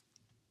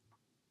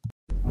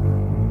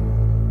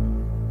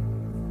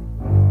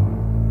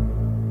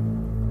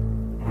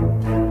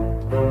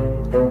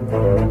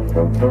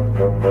 Thank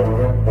you.